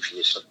restitution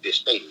is this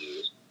statement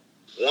is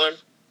 1,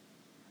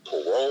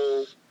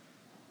 parole,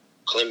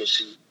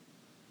 clemency,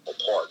 or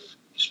pardon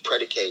is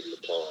predicated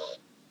upon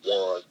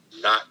 1,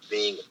 not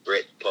being a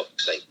threat to public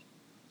safety.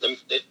 I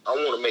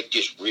want to make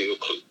this real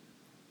clear.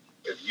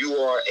 If you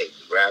are a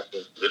New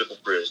African political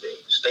prisoner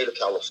in the state of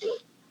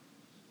California,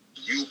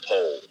 you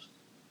pose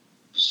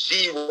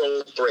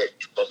 0 threat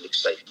to public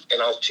safety.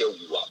 And I'll tell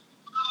you why.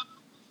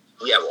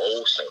 We have an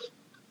old saying.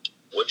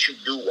 What you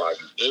do while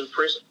you're in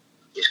prison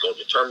is going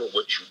to determine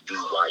what you do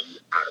while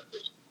you're out of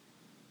prison.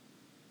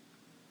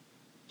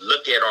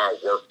 Look at our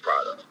work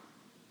product.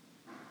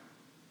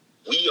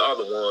 We are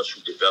the ones who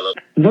develop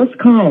This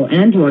call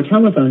and your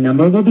telephone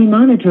number will be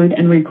monitored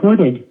and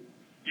recorded.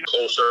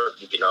 Closed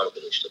Circuit Economic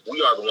Initiative.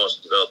 We are the ones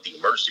who developed the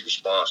emergency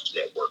response to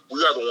that work.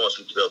 We are the ones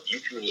who developed the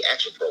Youth Community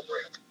Action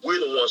Program. We're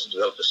the ones who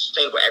developed the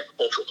Sustainable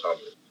Agricultural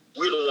Commune.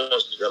 We're the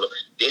ones who developed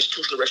the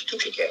Institutional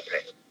Restitution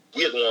Campaign.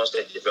 We are the ones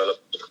that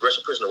developed the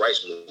Progressive Prisoner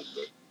Rights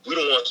Movement. We're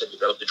the ones that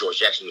developed the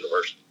George Jackson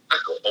University. I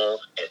go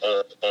on and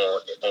on and on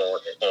and on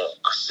and on.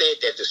 I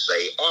said that to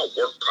say our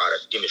work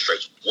product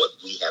demonstrates what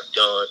we have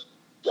done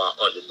while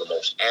under the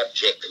most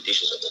abject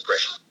conditions of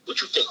oppression.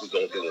 What you think we're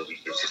going to do when we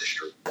get to the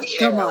street? We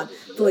Come have on,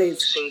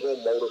 please. Single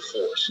motive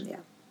force to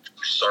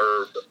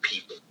serve the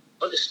people.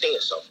 Understand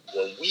something.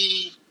 When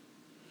we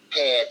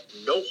had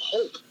no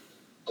hope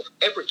of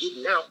ever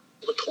getting out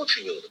of a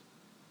torture unit,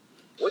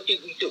 what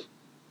did we do?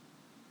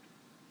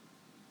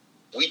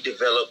 We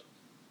developed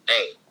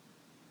AIM.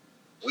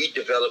 We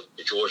developed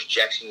the George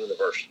Jackson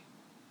University.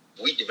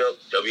 We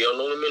developed the W.L.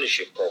 Nolan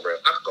Mentorship Program.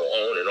 I could go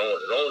on and on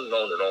and on and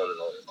on and on and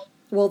on and on.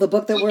 Well, the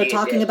book that we're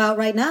talking about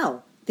right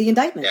now, The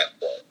Indictment. That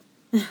part.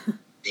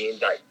 The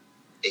Indictment.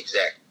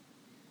 Exactly.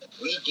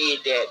 We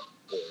did that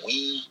when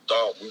we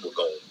thought we were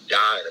going to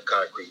die in a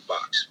concrete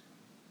box.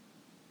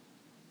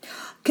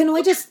 Can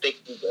I just... What do you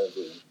think we're going to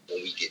do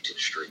when we get to the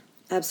street?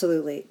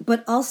 Absolutely.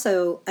 But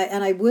also,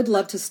 and I would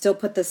love to still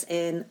put this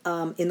in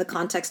the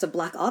context of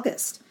Black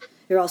August.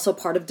 You're also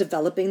part of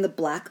developing the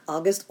Black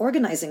August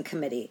Organizing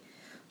Committee.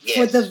 Yes,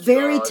 for the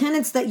very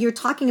tenets that you're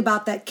talking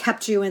about that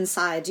kept you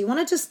inside. Do you want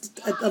to just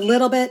a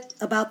little bit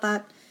about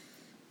that?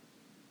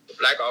 The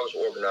Black August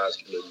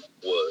Organizing Committee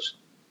was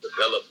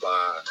developed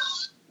by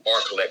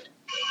our collective.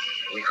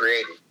 We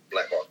created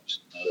Black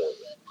August Memorial.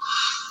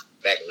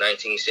 Back in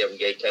 1978,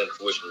 came to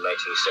fruition in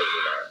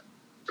 1979.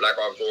 Black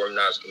August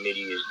Organizing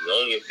Committee is the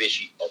only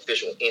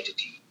official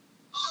entity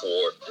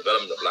for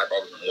development of Black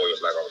August Memorial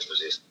and Black August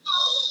Resistance.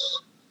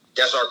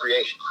 That's our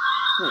creation.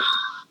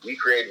 We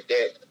created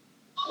that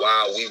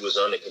while we was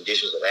under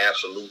conditions of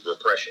absolute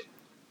repression.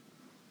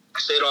 I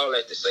said all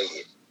that to say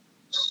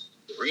this.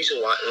 The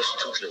reason why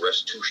institutional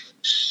restitution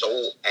is so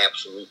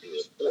absolutely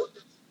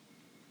important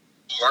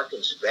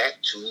harkens back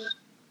to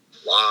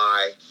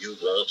why you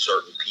want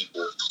certain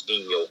people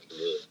in your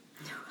community.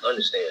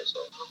 Understand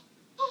something.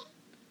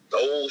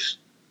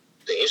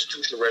 The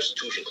institutional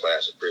restitution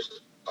class of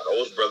prisoners are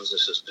those brothers and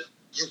sisters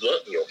you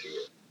want in your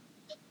community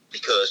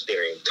because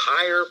their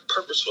entire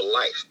purpose for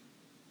life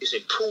is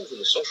improving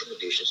the social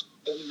conditions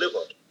that we live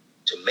under,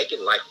 to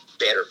making life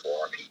better for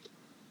our people,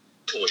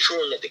 to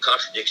ensuring that the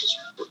contradictions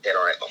that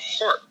are at the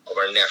heart of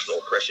our national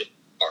oppression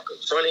are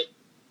confronted,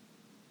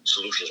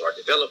 solutions are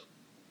developed,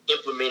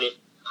 implemented,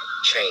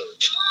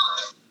 changed.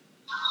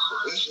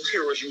 You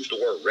hear us use the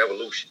word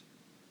revolution.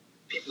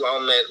 People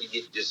automatically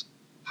get this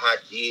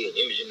idea and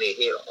image in their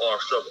head of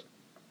armed struggle.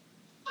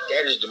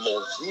 That is the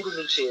most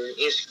rudimentary,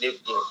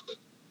 insignificant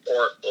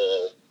part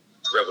of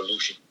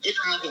revolution, if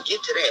you even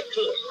get to that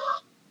point.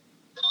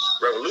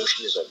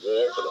 Revolution is a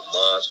war for the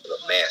minds, for the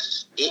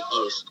masses. It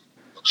is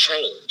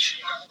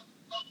change.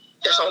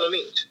 That's all it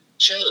means.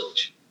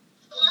 Change.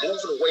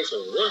 Moving away from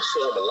one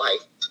form of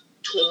life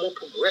to a more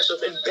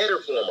progressive and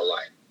better form of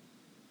life.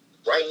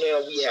 Right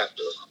now, we have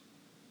to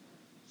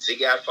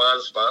figure out,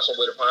 find some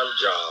way to find a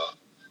job,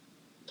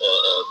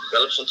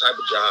 develop some type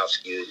of job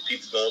skill that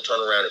people going to turn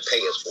around and pay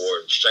us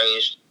for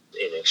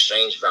in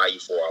exchange value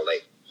for our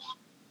labor.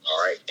 All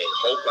right? And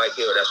hope like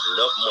hell that's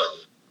enough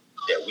money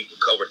that we can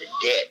cover the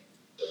debt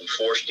that we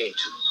forced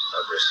into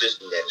under a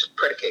system that is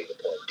predicated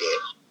upon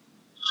debt,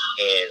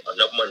 and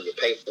enough money to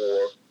pay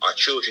for our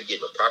children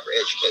getting a proper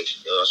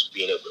education and us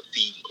being able to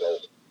feed and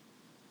clothe.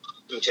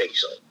 Let me tell you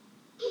something.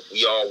 If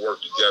we all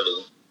work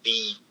together,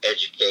 feed,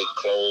 educate,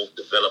 clothe,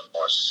 develop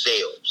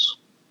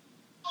ourselves,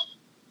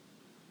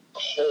 a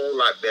whole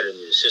lot better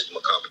than the system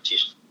of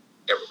competition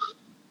ever could.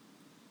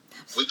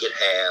 We could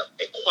have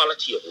a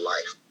quality of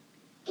life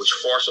which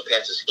far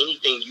surpasses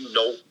anything you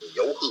know in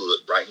your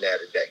hood right now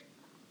today.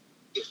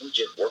 If we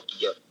just work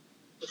together.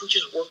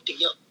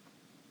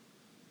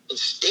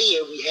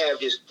 Instead, we have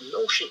this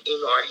notion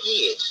in our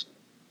heads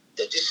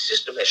that this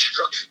system has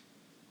structured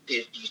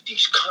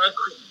these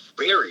concrete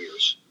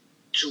barriers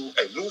to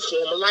a new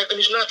form of life, and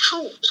it's not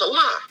true. It's a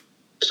lie.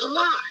 It's a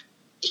lie.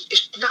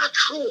 It's not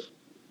true.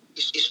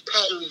 It's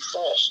patently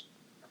false.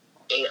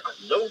 And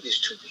I know this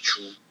to be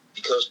true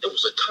because there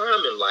was a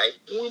time in life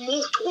when we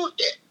moved toward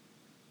that.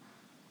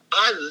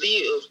 I'm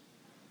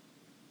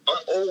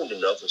old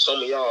enough, and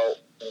some of y'all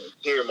who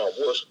hear my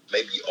voice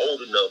may be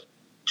old enough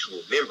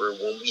to remember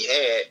when we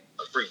had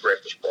a free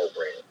breakfast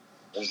program.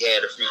 We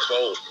had a free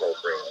clothes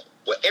program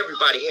where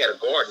everybody had a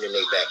garden in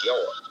their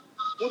backyard.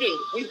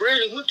 We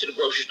rarely went to the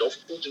grocery store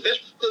for fruits and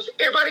vegetables because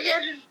everybody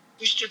had it.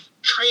 We used to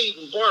trade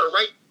and barter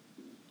right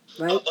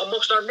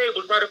amongst our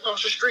neighbors right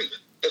across the street.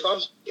 If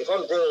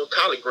I'm growing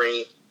collard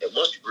greens and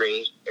mustard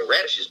greens and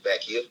radishes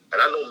back here,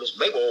 and I know Miss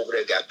Mabel over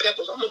there got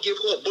peppers, I'm gonna give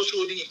her a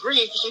bushel of these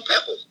greens for some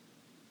peppers.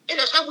 And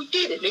that's how we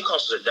did it. It didn't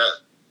cost us a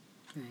dime.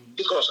 Right.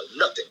 It cost us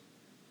nothing.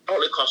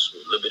 All it cost us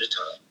was a little bit of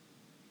time.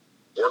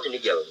 Working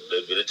together a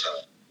little bit of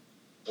time.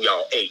 We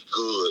all ate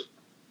good.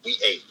 We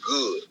ate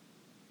good.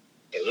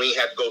 And we ain't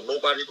had to go to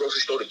nobody's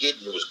grocery store to get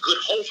it. It was good,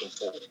 wholesome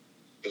food.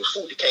 It was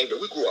food that came that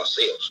we grew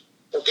ourselves.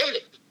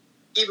 Organic.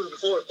 Even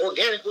before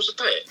organic was a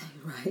thing.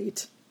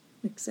 Right.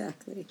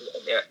 Exactly.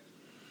 Yeah.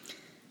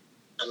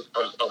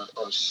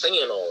 I'm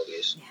saying all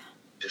this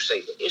to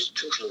say the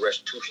institutional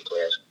restitution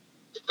class,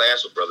 the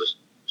class of brothers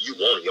you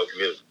want in your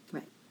community.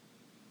 Right.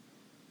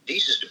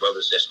 These is the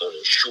brothers that's going to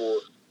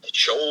ensure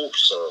that your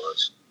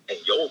sons and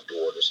your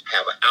daughters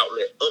have an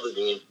outlet other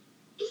than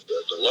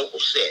the local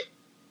set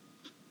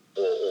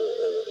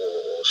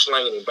or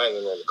slanging and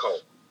banging on the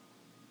corner.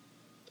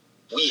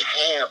 We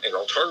have an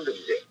alternative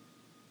to that.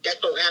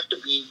 That don't have to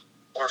be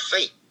our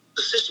fate.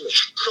 The system has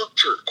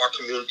structured our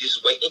communities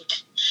this way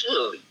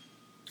intentionally.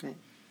 Right.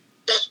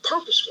 That's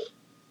purposeful.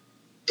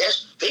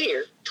 That's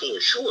there to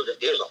ensure that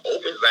there's an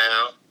open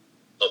valve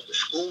of the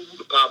school,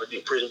 the poverty,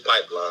 the prison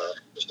pipeline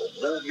is going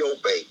to move your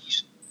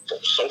babies from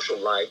social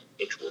life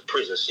into a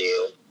prison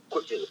cell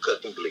quicker than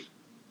cut and bleed.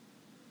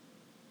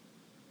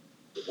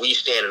 We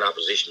stand in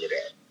opposition to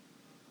that.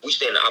 We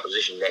stand in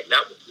opposition to that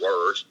not with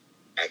words,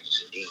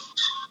 actions, and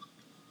deeds.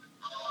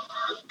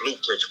 With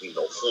blueprints we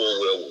know full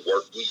well will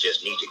work. We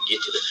just need to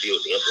get to the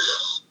field to implement them.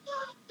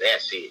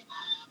 That's it.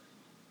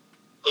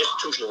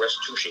 Institutional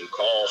restitution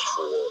calls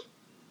for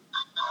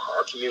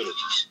our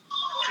communities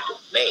to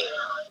demand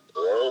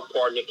moral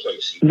pardon and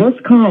clemency. This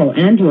call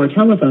and your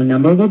telephone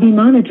number will be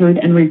monitored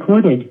and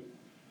recorded.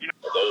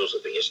 Those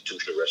of the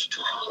institutional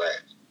restitution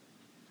class.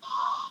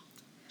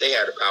 They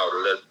have the power to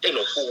let. They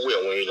know full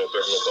well when ain't no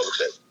public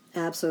safety.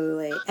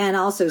 Absolutely. And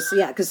also, so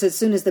yeah, because as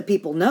soon as the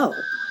people know,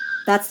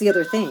 that's the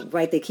other thing,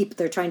 right?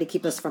 They're trying to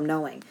keep us from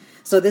knowing.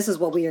 So this is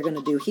what we are going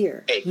to do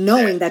here. Exactly.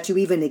 Knowing that you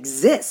even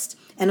exist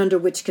and under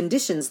which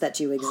conditions that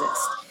you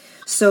exist.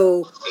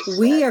 So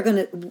we are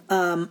going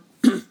to,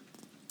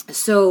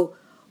 so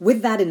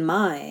with that in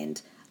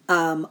mind,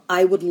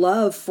 I would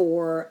love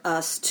for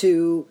us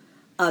to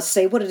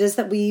say what it is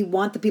that we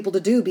want the people to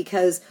do,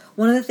 because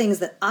one of the things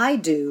that I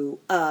do,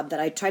 that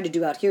I try to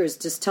do out here is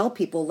just tell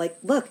people, like,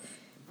 look,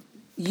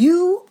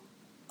 you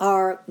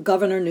are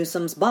Governor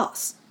Newsom's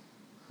boss.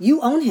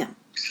 You own him.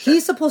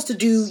 He's supposed to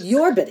do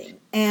your bidding.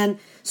 And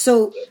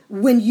so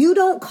when you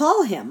don't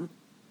call him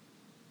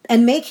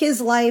and make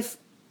his life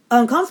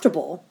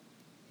uncomfortable,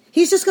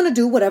 he's just going to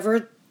do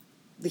whatever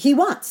he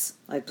wants.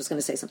 I was going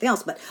to say something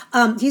else, but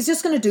he's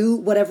just going to do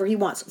whatever he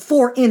wants.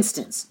 For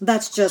instance,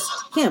 that's just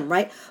him,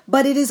 right?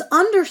 But it is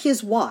under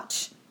his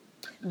watch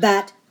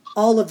that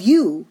all of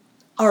you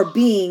are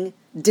being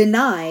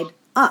denied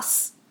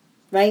us.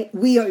 Right?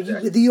 We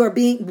as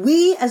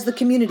the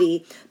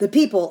community, the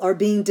people are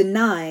being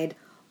denied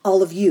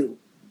all of you.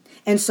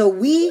 And so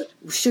we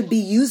should be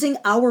using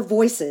our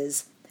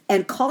voices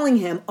and calling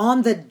him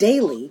on the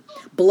daily,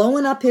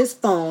 blowing up his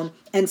phone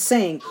and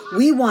saying,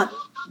 we want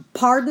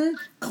pardon,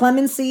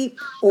 clemency,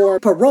 or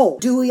parole.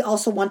 Do we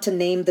also want to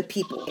name the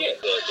people? Yeah,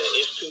 the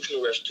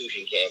institutional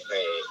restitution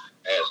campaign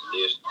has a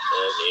list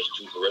of the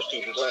institutional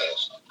restitution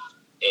class.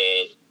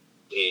 And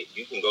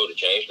you can go to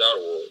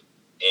change.org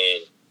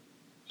and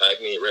type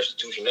in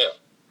restitution now.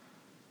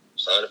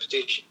 Sign a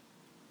petition.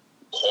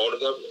 Call the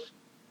governor.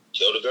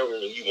 Tell the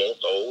governor you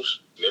want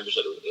those members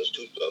of the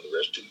institutional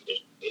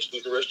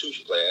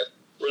restitution class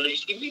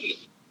released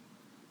immediately.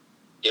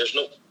 There's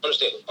no,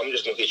 understand, I'm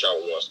just going to hit y'all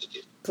with one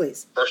statistic.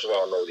 Please. First of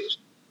all, know this.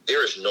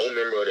 There is no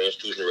member of the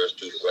institutional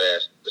restitution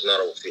class that's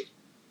not over 50.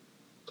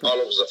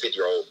 All of us are 50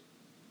 or older.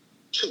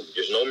 2,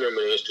 there's no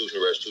member of the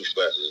institutional restitution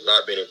class that has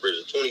not been in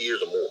prison 20 years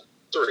or more.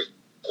 3,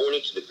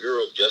 according to the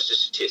Bureau of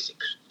Justice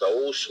Statistics,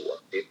 those who are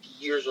 50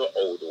 years or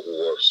older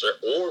who have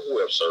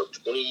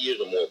served 20 years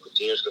or more of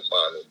continuous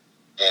confinement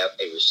have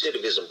a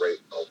recidivism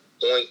rate of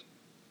 0.015%.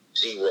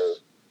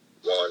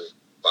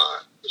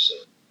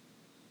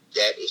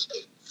 That is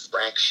a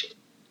fraction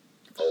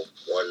of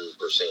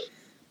 1%.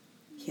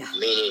 Yeah.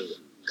 Meaning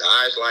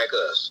guys like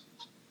us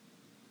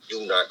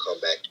do not come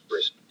back to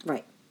prison.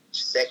 Right.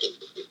 Second,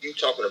 if you're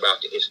talking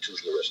about the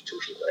institutional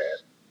restitution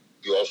class,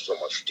 you're also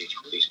talking about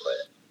strategic release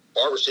class.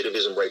 Our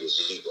recidivism rate is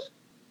 0.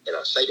 And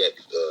I say that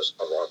because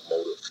of our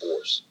motive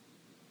force.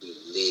 We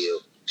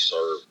live, we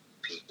serve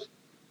people.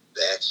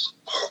 That's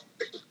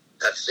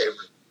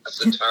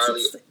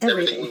entirely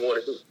everything we want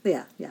to do.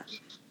 Yeah, yeah.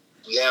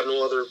 We have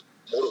no other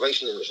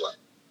motivation in this life.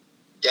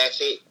 That's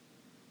it.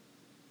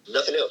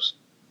 Nothing else.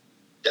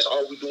 That's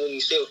all we do in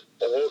these cells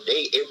all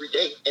day, every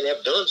day, and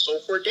have done so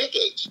for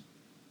decades.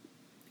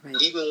 Right.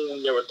 Even when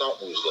we never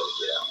thought we was going to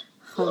get out.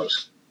 What I'm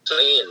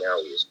saying now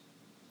is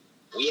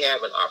we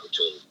have an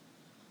opportunity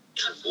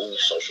to move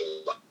social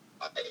life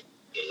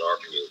in our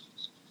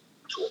communities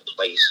to a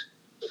place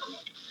where we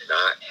do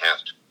not have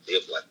to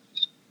live like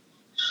this.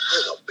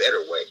 There's a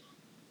better way.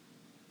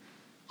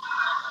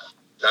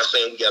 Not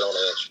saying we got all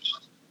the answers.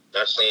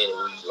 Not saying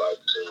we like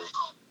to,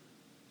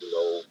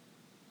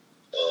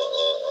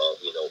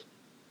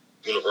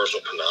 universal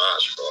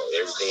panache for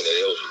everything that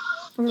ails you.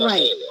 Not Right.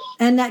 saying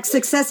that. And that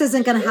success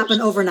isn't going to happen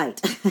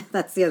overnight.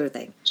 That's the other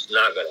thing. It's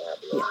not going to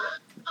happen overnight.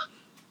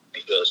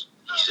 Because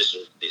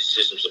these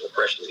systems of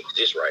oppression that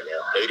exist right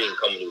now, they didn't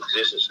come into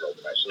existence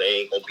overnight, so they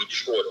ain't going to be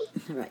destroyed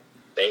overnight. Right.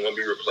 They ain't going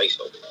to be replaced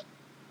overnight.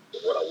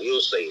 But what I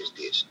will say is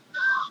this.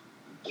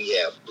 We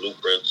have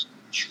blueprints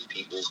that you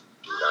people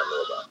do not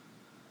know about.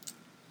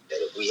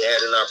 That if we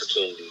had an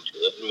opportunity to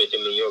implement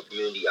them in your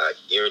community, I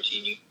guarantee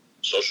you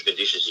social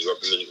conditions in your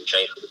community will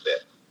change for the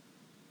better.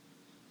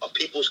 Our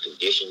people's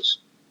conditions,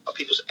 our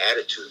people's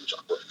attitudes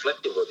are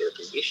reflective of their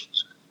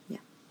conditions.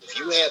 Yeah. If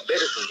you have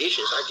better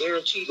conditions, I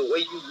guarantee the way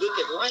you look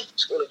at life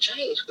is going to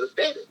change for the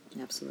better.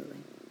 Absolutely.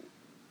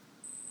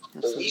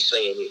 What we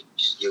saying is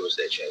just give us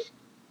that change.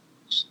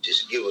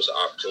 Just give us an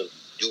opportunity to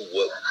do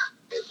what,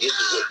 and this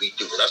is what we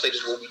do. When I say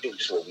this is what we do,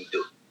 this is what we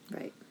do.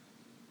 Right.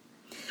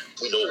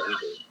 We know what we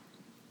do.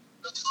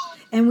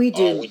 And we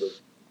All do. we do.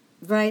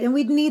 Right, and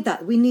we need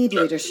that. We need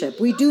leadership.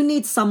 We do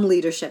need some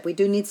leadership. We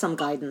do need some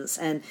guidance,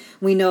 and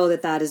we know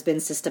that has been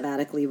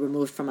systematically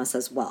removed from us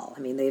as well. I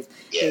mean, they've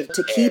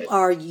to keep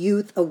our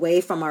youth away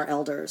from our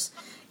elders,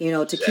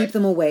 to keep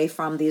them away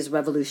from these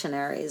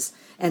revolutionaries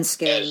and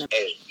scaring them.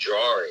 As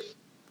jarring,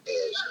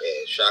 as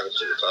shocking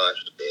to the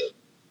conscience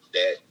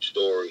that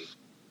story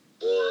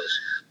was,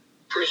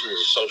 prison is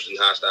a socially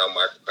hostile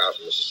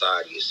microcosm of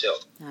society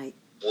itself. Right.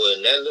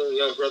 When that little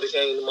young brother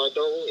came to my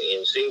door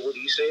and said what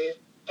he said,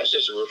 that's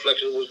just a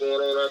reflection of what's going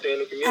on out there in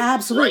the community.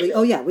 Absolutely. Right?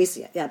 Oh, yeah, we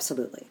see it.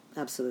 Absolutely.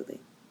 Absolutely.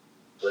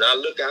 When I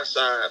look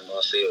outside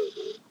my cell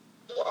door,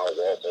 or I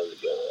walk on the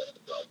yard,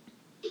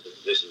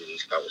 listen to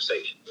these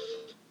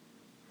conversations,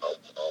 I'm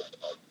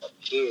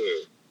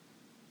hearing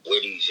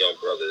where these young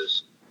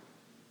brothers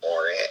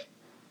are at,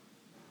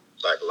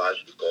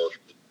 psychologically,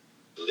 culturally,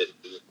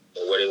 politically,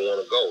 and where they want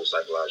to go,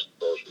 psychologically,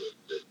 culturally.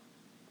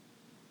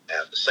 I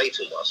have to say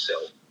to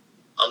myself,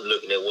 I'm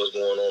looking at what's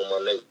going on in my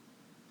neighborhood.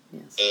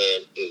 Yes.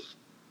 And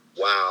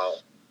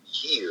while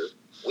here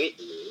with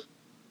me,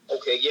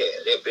 okay,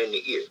 yeah, they've been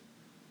the ear.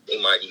 They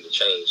might even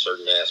change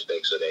certain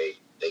aspects of their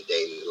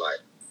daily life.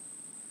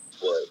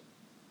 But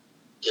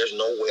there's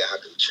no way I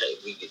can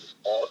change. We can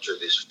alter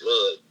this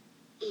flood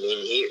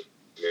in here.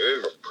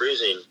 Remember,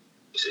 prison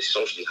is a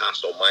socially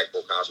hostile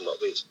microcosm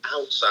of its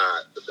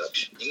outside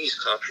production. These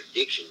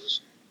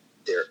contradictions,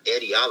 their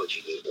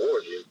etiology, their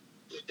origin,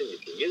 within the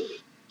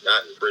community,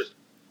 not in prison.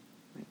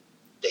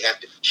 They have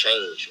to be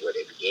changed where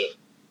they began,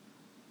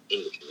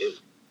 in the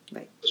community.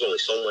 Right. There's only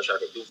so much I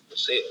can do for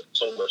myself.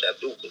 So much I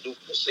can do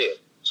for myself.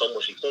 So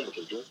much Ikuma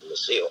can do for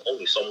myself.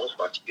 Only so much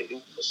Bati can do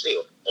for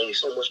myself. Only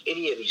so much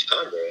any of these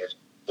comrades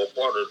or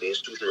part of the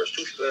institution can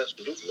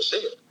do for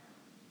myself.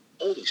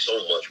 Only so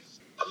much.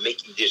 I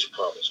make you this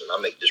promise, and I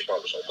make this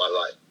promise on my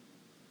life.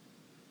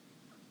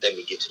 Let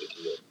me get to the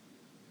community.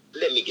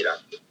 Let me get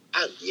out here.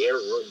 I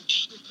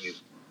guarantee you,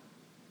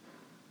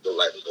 your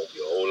life is going to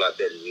be a whole lot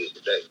better than it is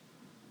today.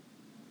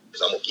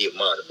 Because I'm going to give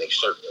mine to make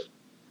certain.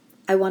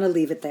 I want to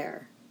leave it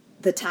there.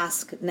 The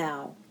task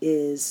now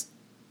is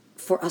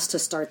for us to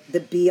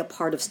be a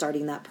part of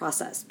starting that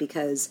process,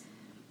 because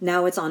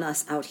now it's on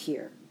us out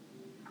here.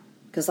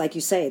 Because like you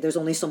say, there's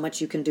only so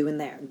much you can do in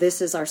there.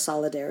 This is our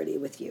solidarity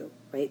with you,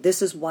 right?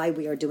 This is why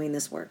we are doing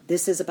this work.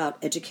 This is about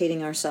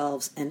educating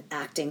ourselves and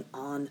acting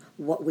on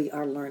what we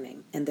are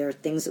learning. And there are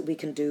things that we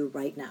can do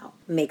right now.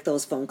 Make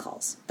those phone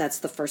calls. That's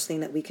the first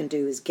thing that we can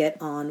do, is get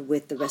on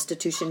with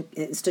the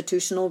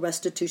institutional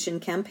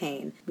restitution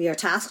campaign. We are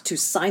tasked to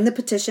sign the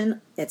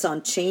petition. It's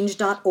on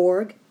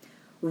change.org.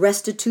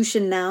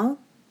 Restitution now.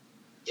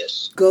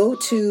 Yes. Go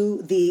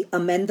to the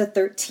Amend the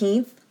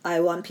 13th. I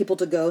want people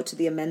to go to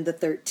the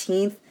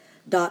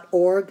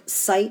amendthe13th.org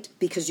site,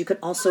 because you can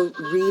also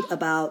read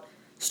about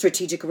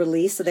strategic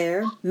release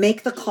there.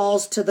 Make the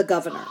calls to the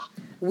governor.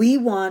 We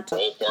want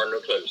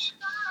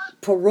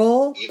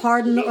parole,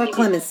 pardon, or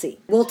clemency.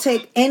 We'll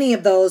take any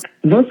of those.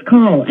 This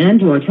call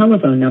and your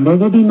telephone number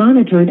will be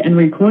monitored and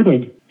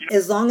recorded,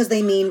 as long as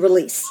they mean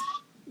release.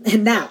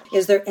 And now,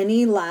 is there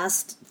any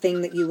last thing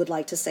that you would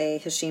like to say,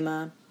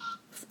 Hashima,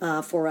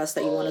 for us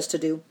that you want us to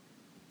do?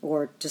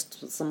 Or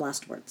just some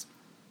last words?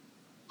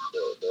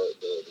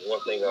 The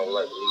one thing I would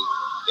like to leave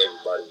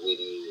everybody with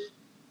is,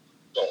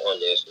 don't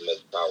underestimate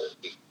the power of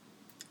people.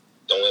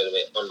 Don't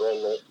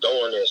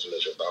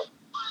underestimate your power.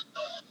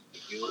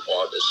 You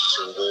are the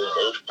single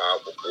most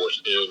powerful force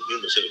in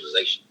human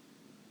civilization.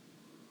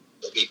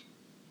 The people.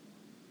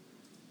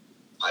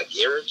 I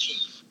guarantee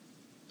you,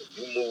 if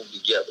you move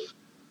together,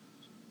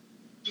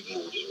 you can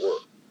move this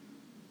world.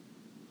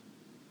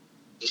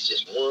 It's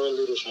just one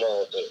little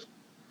small thing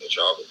that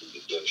y'all can do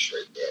to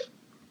demonstrate that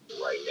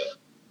right now.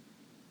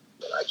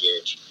 But I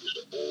guarantee you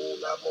there's a whole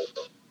lot more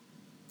coming.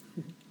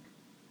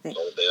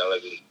 Don't think I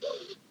like it.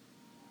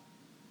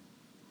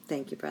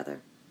 Thank you,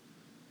 brother.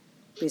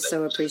 We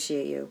so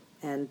appreciate you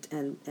and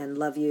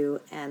love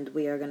you, and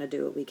we are going to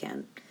do what we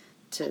can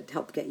to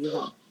help get you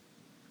home.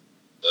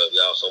 Love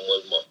y'all so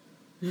much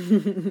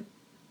more.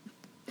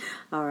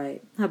 All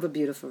right. Have a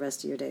beautiful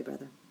rest of your day,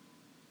 brother.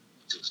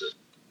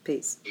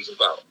 Peace. Peace and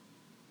power.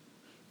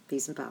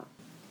 Peace and power.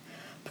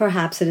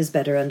 Perhaps it is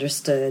better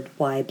understood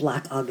why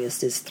Black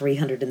August is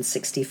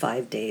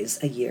 365 days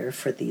a year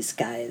for these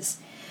guys.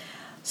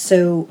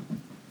 So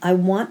I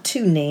want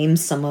to name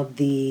some of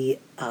the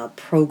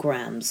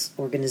programs,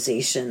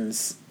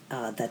 organizations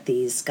that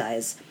these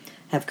guys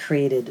have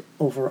created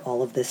over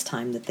all of this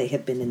time that they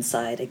have been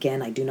inside.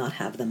 Again, I do not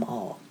have them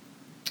all.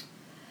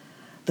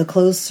 The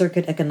Closed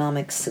Circuit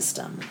Economic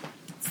System,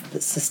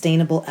 the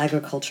Sustainable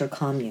Agriculture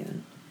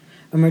Commune,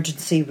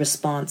 Emergency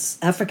Response,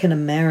 African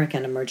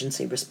American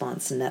Emergency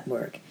Response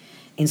Network,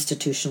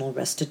 Institutional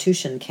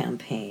Restitution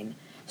Campaign,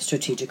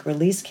 Strategic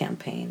Release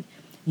Campaign,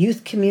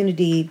 Youth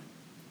Community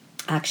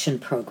Action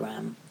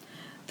Program,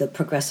 the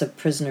Progressive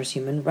Prisoners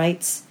Human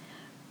Rights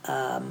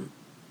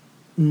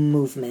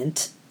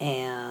Movement,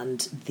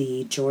 and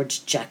the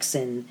George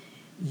Jackson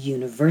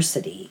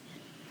University.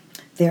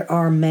 There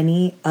are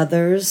many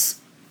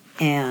others,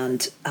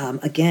 and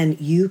again,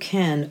 you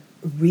can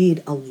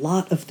read a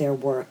lot of their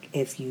work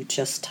if you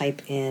just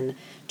type in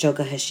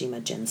Joka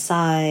Hashima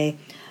Jinsai,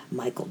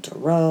 Michael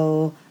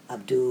Duro,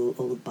 Abdul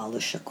Olugbala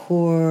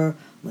Shakur,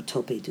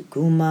 Motope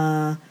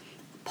Duguma,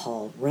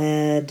 Paul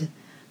Redd,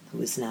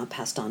 who is now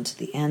passed on to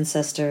the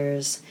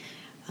ancestors.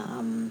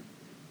 I'm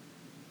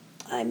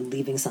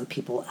leaving some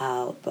people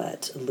out,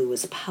 but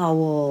Lewis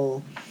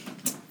Powell.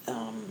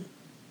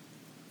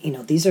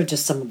 These are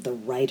just some of the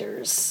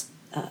writers,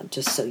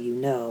 just so you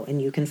know. And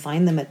you can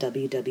find them at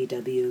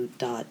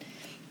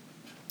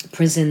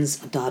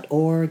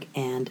www.prisons.org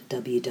and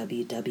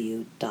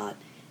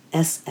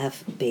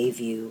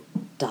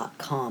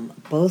www.sfbayview.com.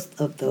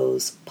 Both of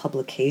those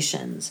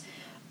publications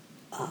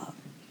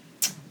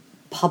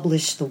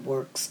publish the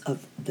works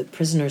of the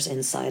prisoners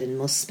inside, and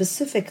most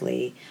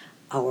specifically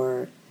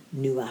our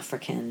New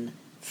African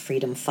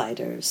freedom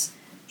fighters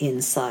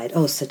inside.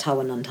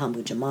 Setawa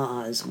Nantambu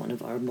Jama'a is one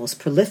of our most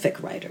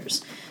prolific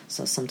writers,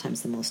 so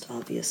sometimes the most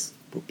obvious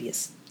will be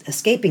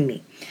escaping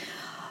me.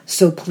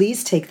 So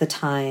please take the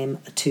time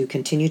to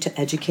continue to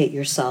educate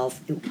yourself.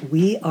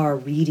 We are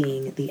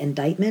reading The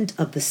Indictment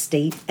of the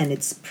State and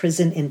Its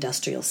Prison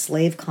Industrial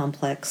Slave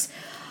Complex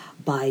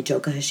by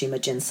Joka Hashima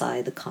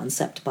Jinsai, The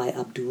Concept by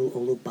Abdul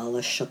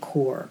Olugbala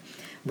Shakur.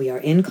 We are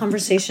in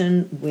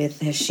conversation with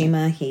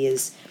Hashima. He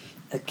is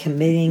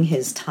committing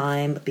his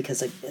time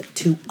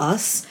to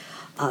us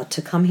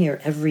to come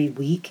here every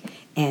week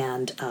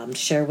and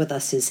share with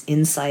us his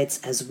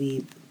insights as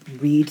we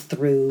read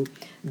through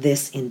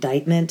this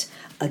indictment.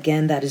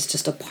 Again, that is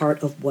just a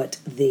part of what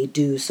they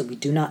do, so we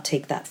do not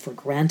take that for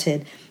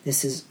granted.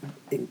 This is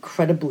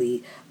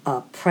incredibly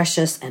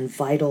precious and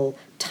vital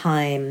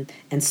time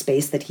and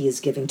space that he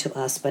is giving to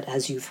us, but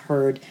as you've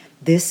heard,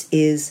 this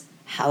is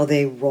how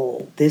they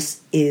roll.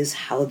 This is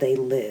how they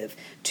live,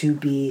 to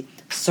be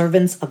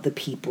servants of the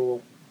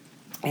people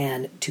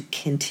and to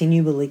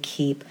continually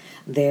keep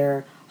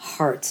their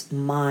hearts,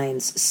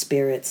 minds,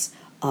 spirits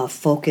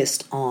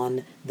focused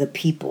on the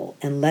people.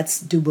 And let's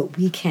do what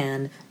we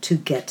can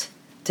to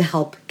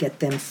help get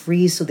them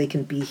free so they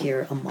can be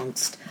here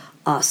amongst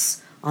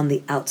us on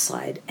the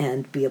outside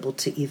and be able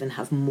to even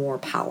have more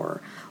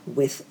power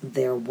with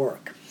their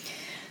work.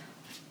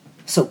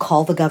 So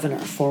call the governor,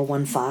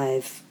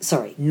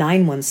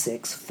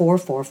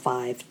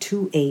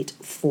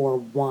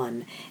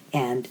 916-445-2841,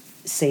 and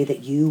say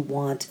that you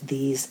want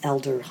these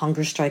elder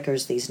hunger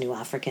strikers, these New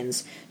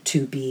Africans,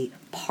 to be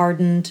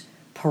pardoned,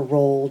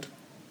 paroled,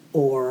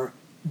 or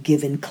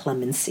given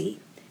clemency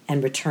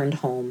and returned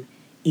home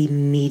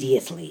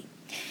immediately.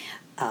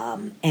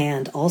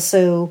 And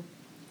also,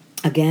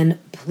 again,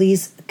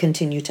 please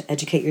continue to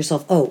educate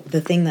yourself.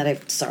 The thing that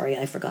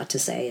I forgot to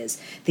say is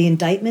The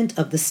Indictment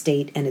of the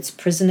State and Its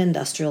Prison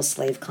Industrial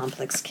Slave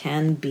Complex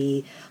can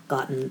be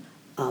gotten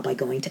by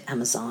going to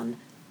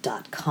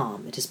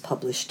Amazon.com. It is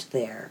published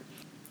there.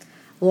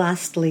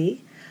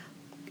 Lastly,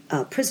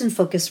 Prison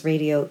Focus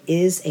Radio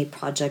is a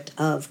project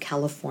of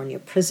California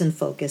Prison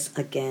Focus.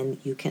 Again,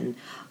 you can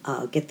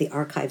get the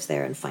archives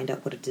there and find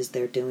out what it is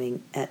they're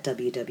doing at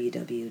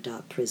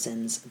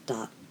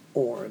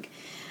www.prisons.org.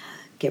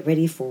 Get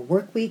ready for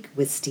Work Week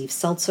with Steve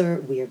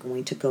Seltzer. We are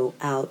going to go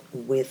out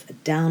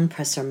with Down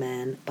Presser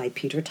Man by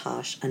Peter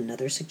Tosh,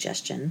 another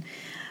suggestion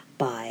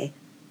by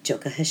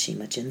Joka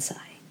Hashima Jinsai.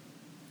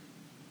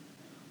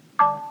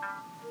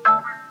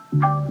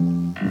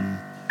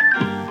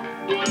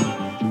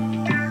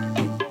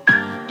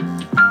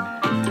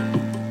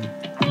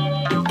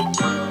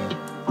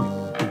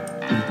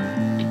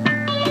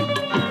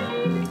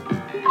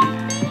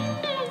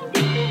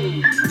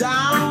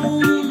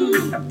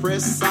 Down,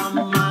 presser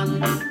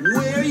man,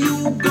 where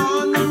you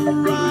gonna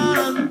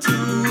run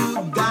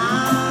to?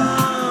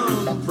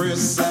 Down,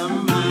 presser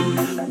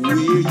man, where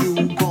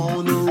you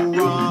gonna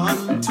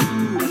run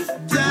to?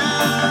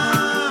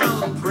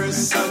 Down,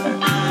 presser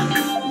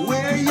man,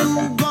 where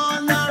you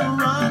gonna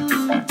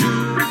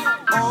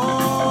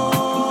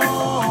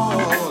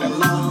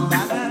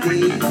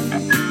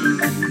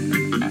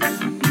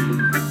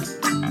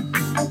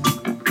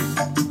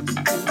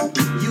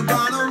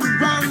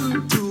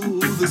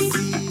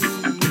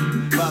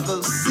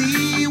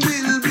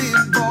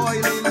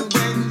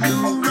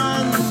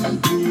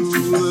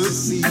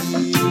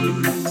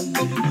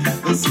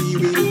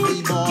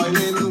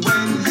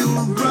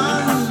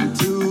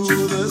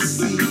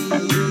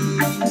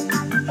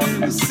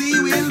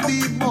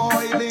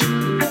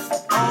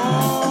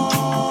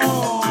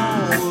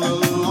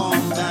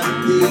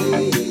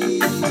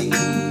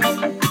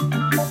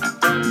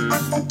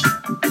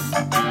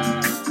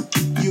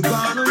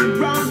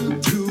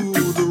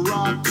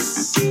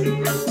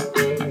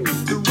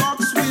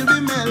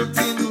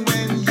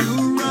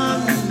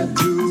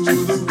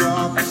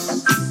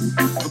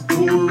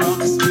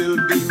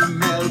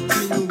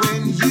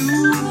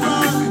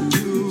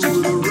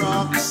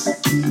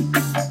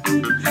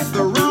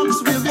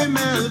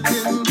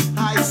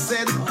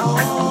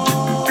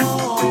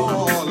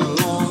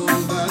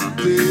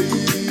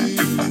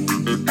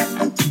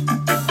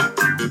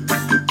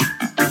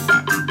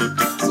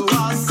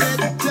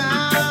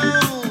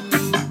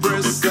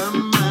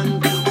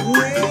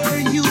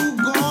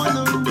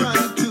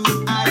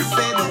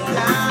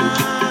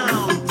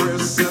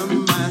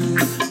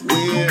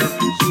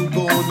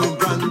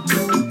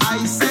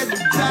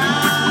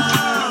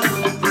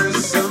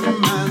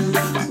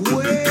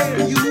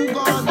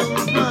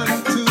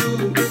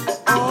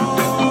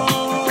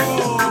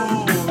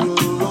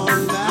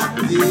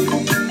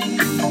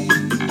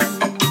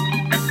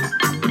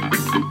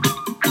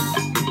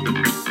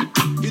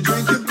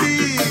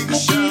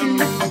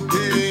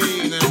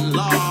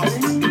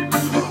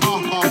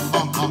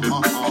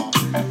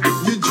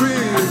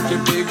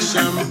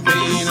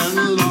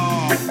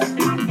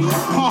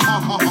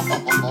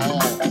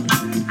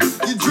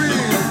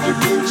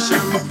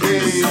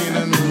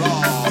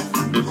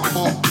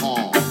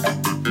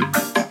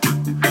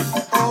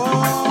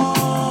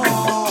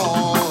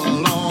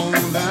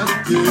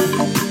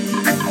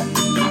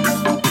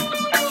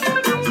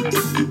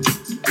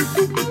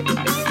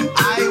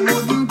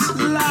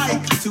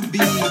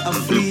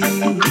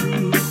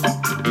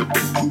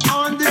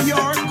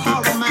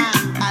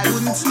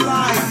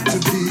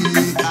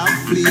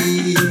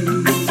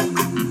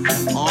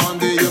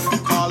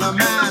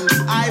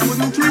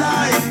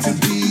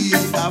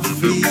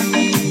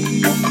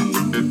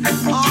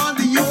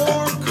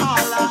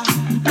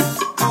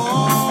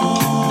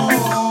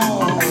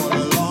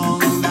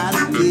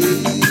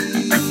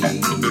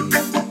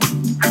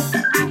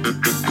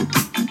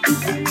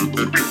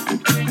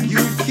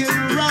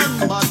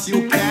but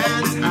you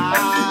can't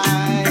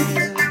hide.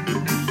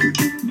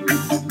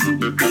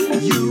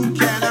 You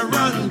can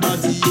run,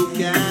 but you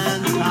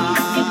can't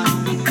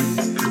hide.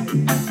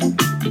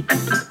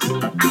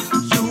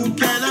 You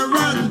can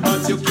run,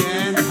 but you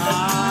can't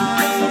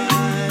hide.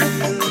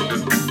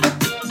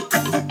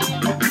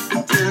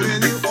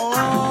 Telling you all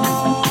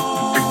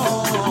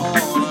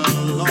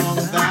along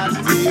that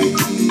day.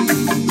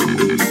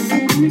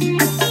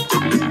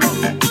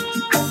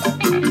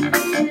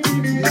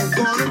 You're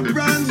gonna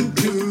run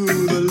to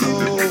the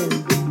Lord,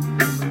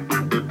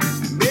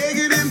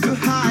 begging Him to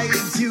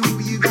hide you.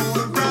 You're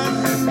gonna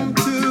run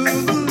to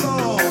the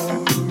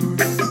Lord,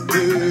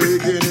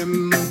 begging Him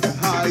to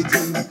hide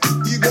you.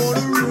 You're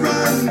gonna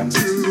run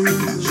to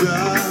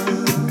Jah,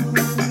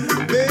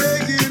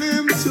 begging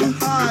Him to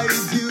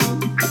hide you.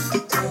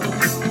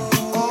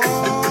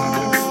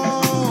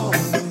 All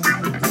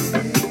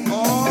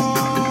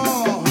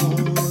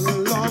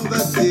along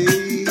the day.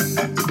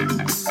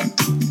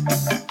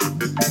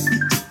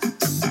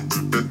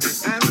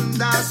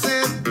 And I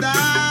said,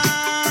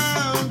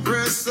 down,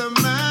 press a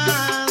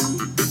man.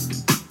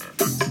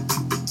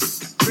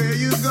 Where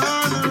you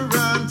gonna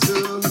run to?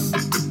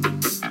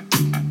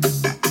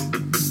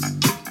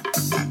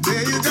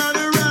 Where you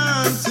gonna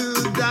run to?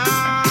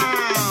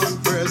 Down,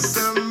 press a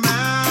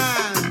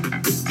man.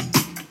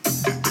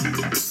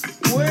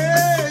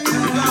 Where you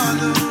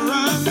gonna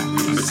run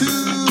to?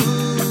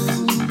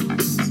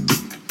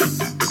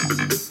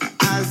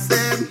 I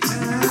said,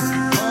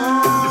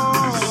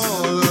 all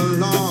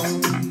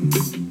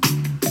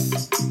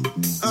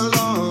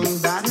along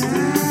that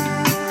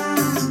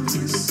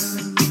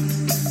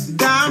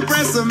down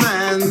press a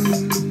man,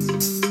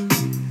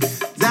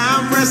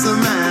 down press a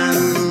man,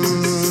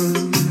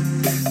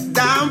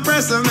 down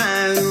press a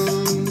man,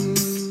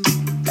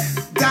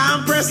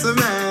 down press a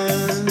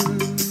man.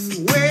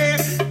 Where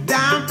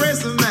down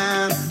press a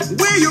man?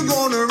 Where you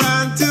gonna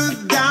run to?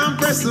 Down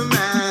press a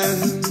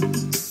man.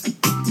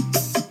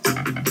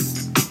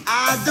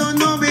 I don't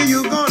know where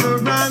you gonna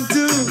run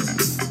to.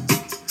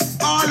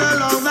 All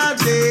along that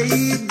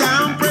day,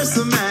 down press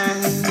a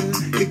man.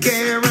 You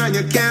can't run,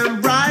 you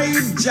can't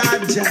ride,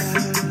 Jaja.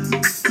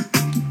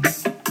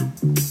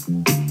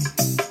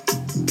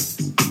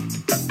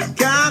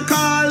 Can't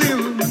call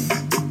him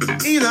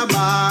in a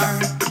bar.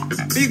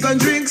 We gon'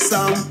 drink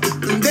some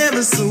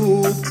devil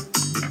soup.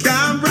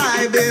 Can't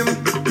bribe him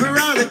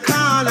around the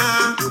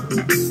corner.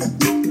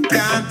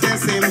 Can't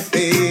test him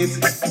faith.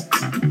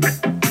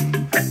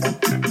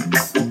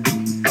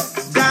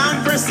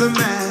 Down press a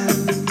man,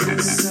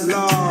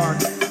 Lord.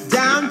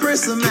 Down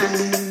press a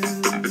man.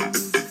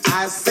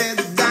 I said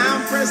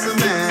down press a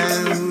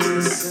man.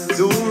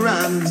 Don't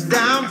run.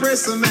 Down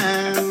press a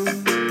man.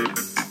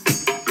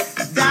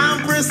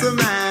 Down press a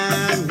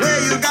man.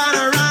 Where you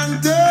gotta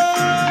run to?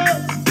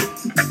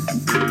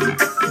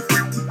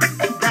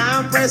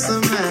 Down press a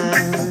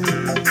man.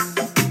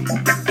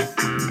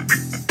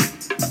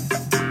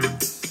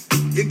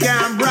 You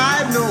can't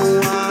bribe no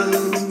one.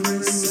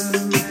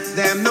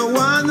 Them no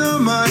want no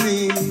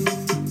money.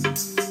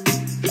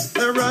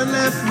 They run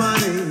left money.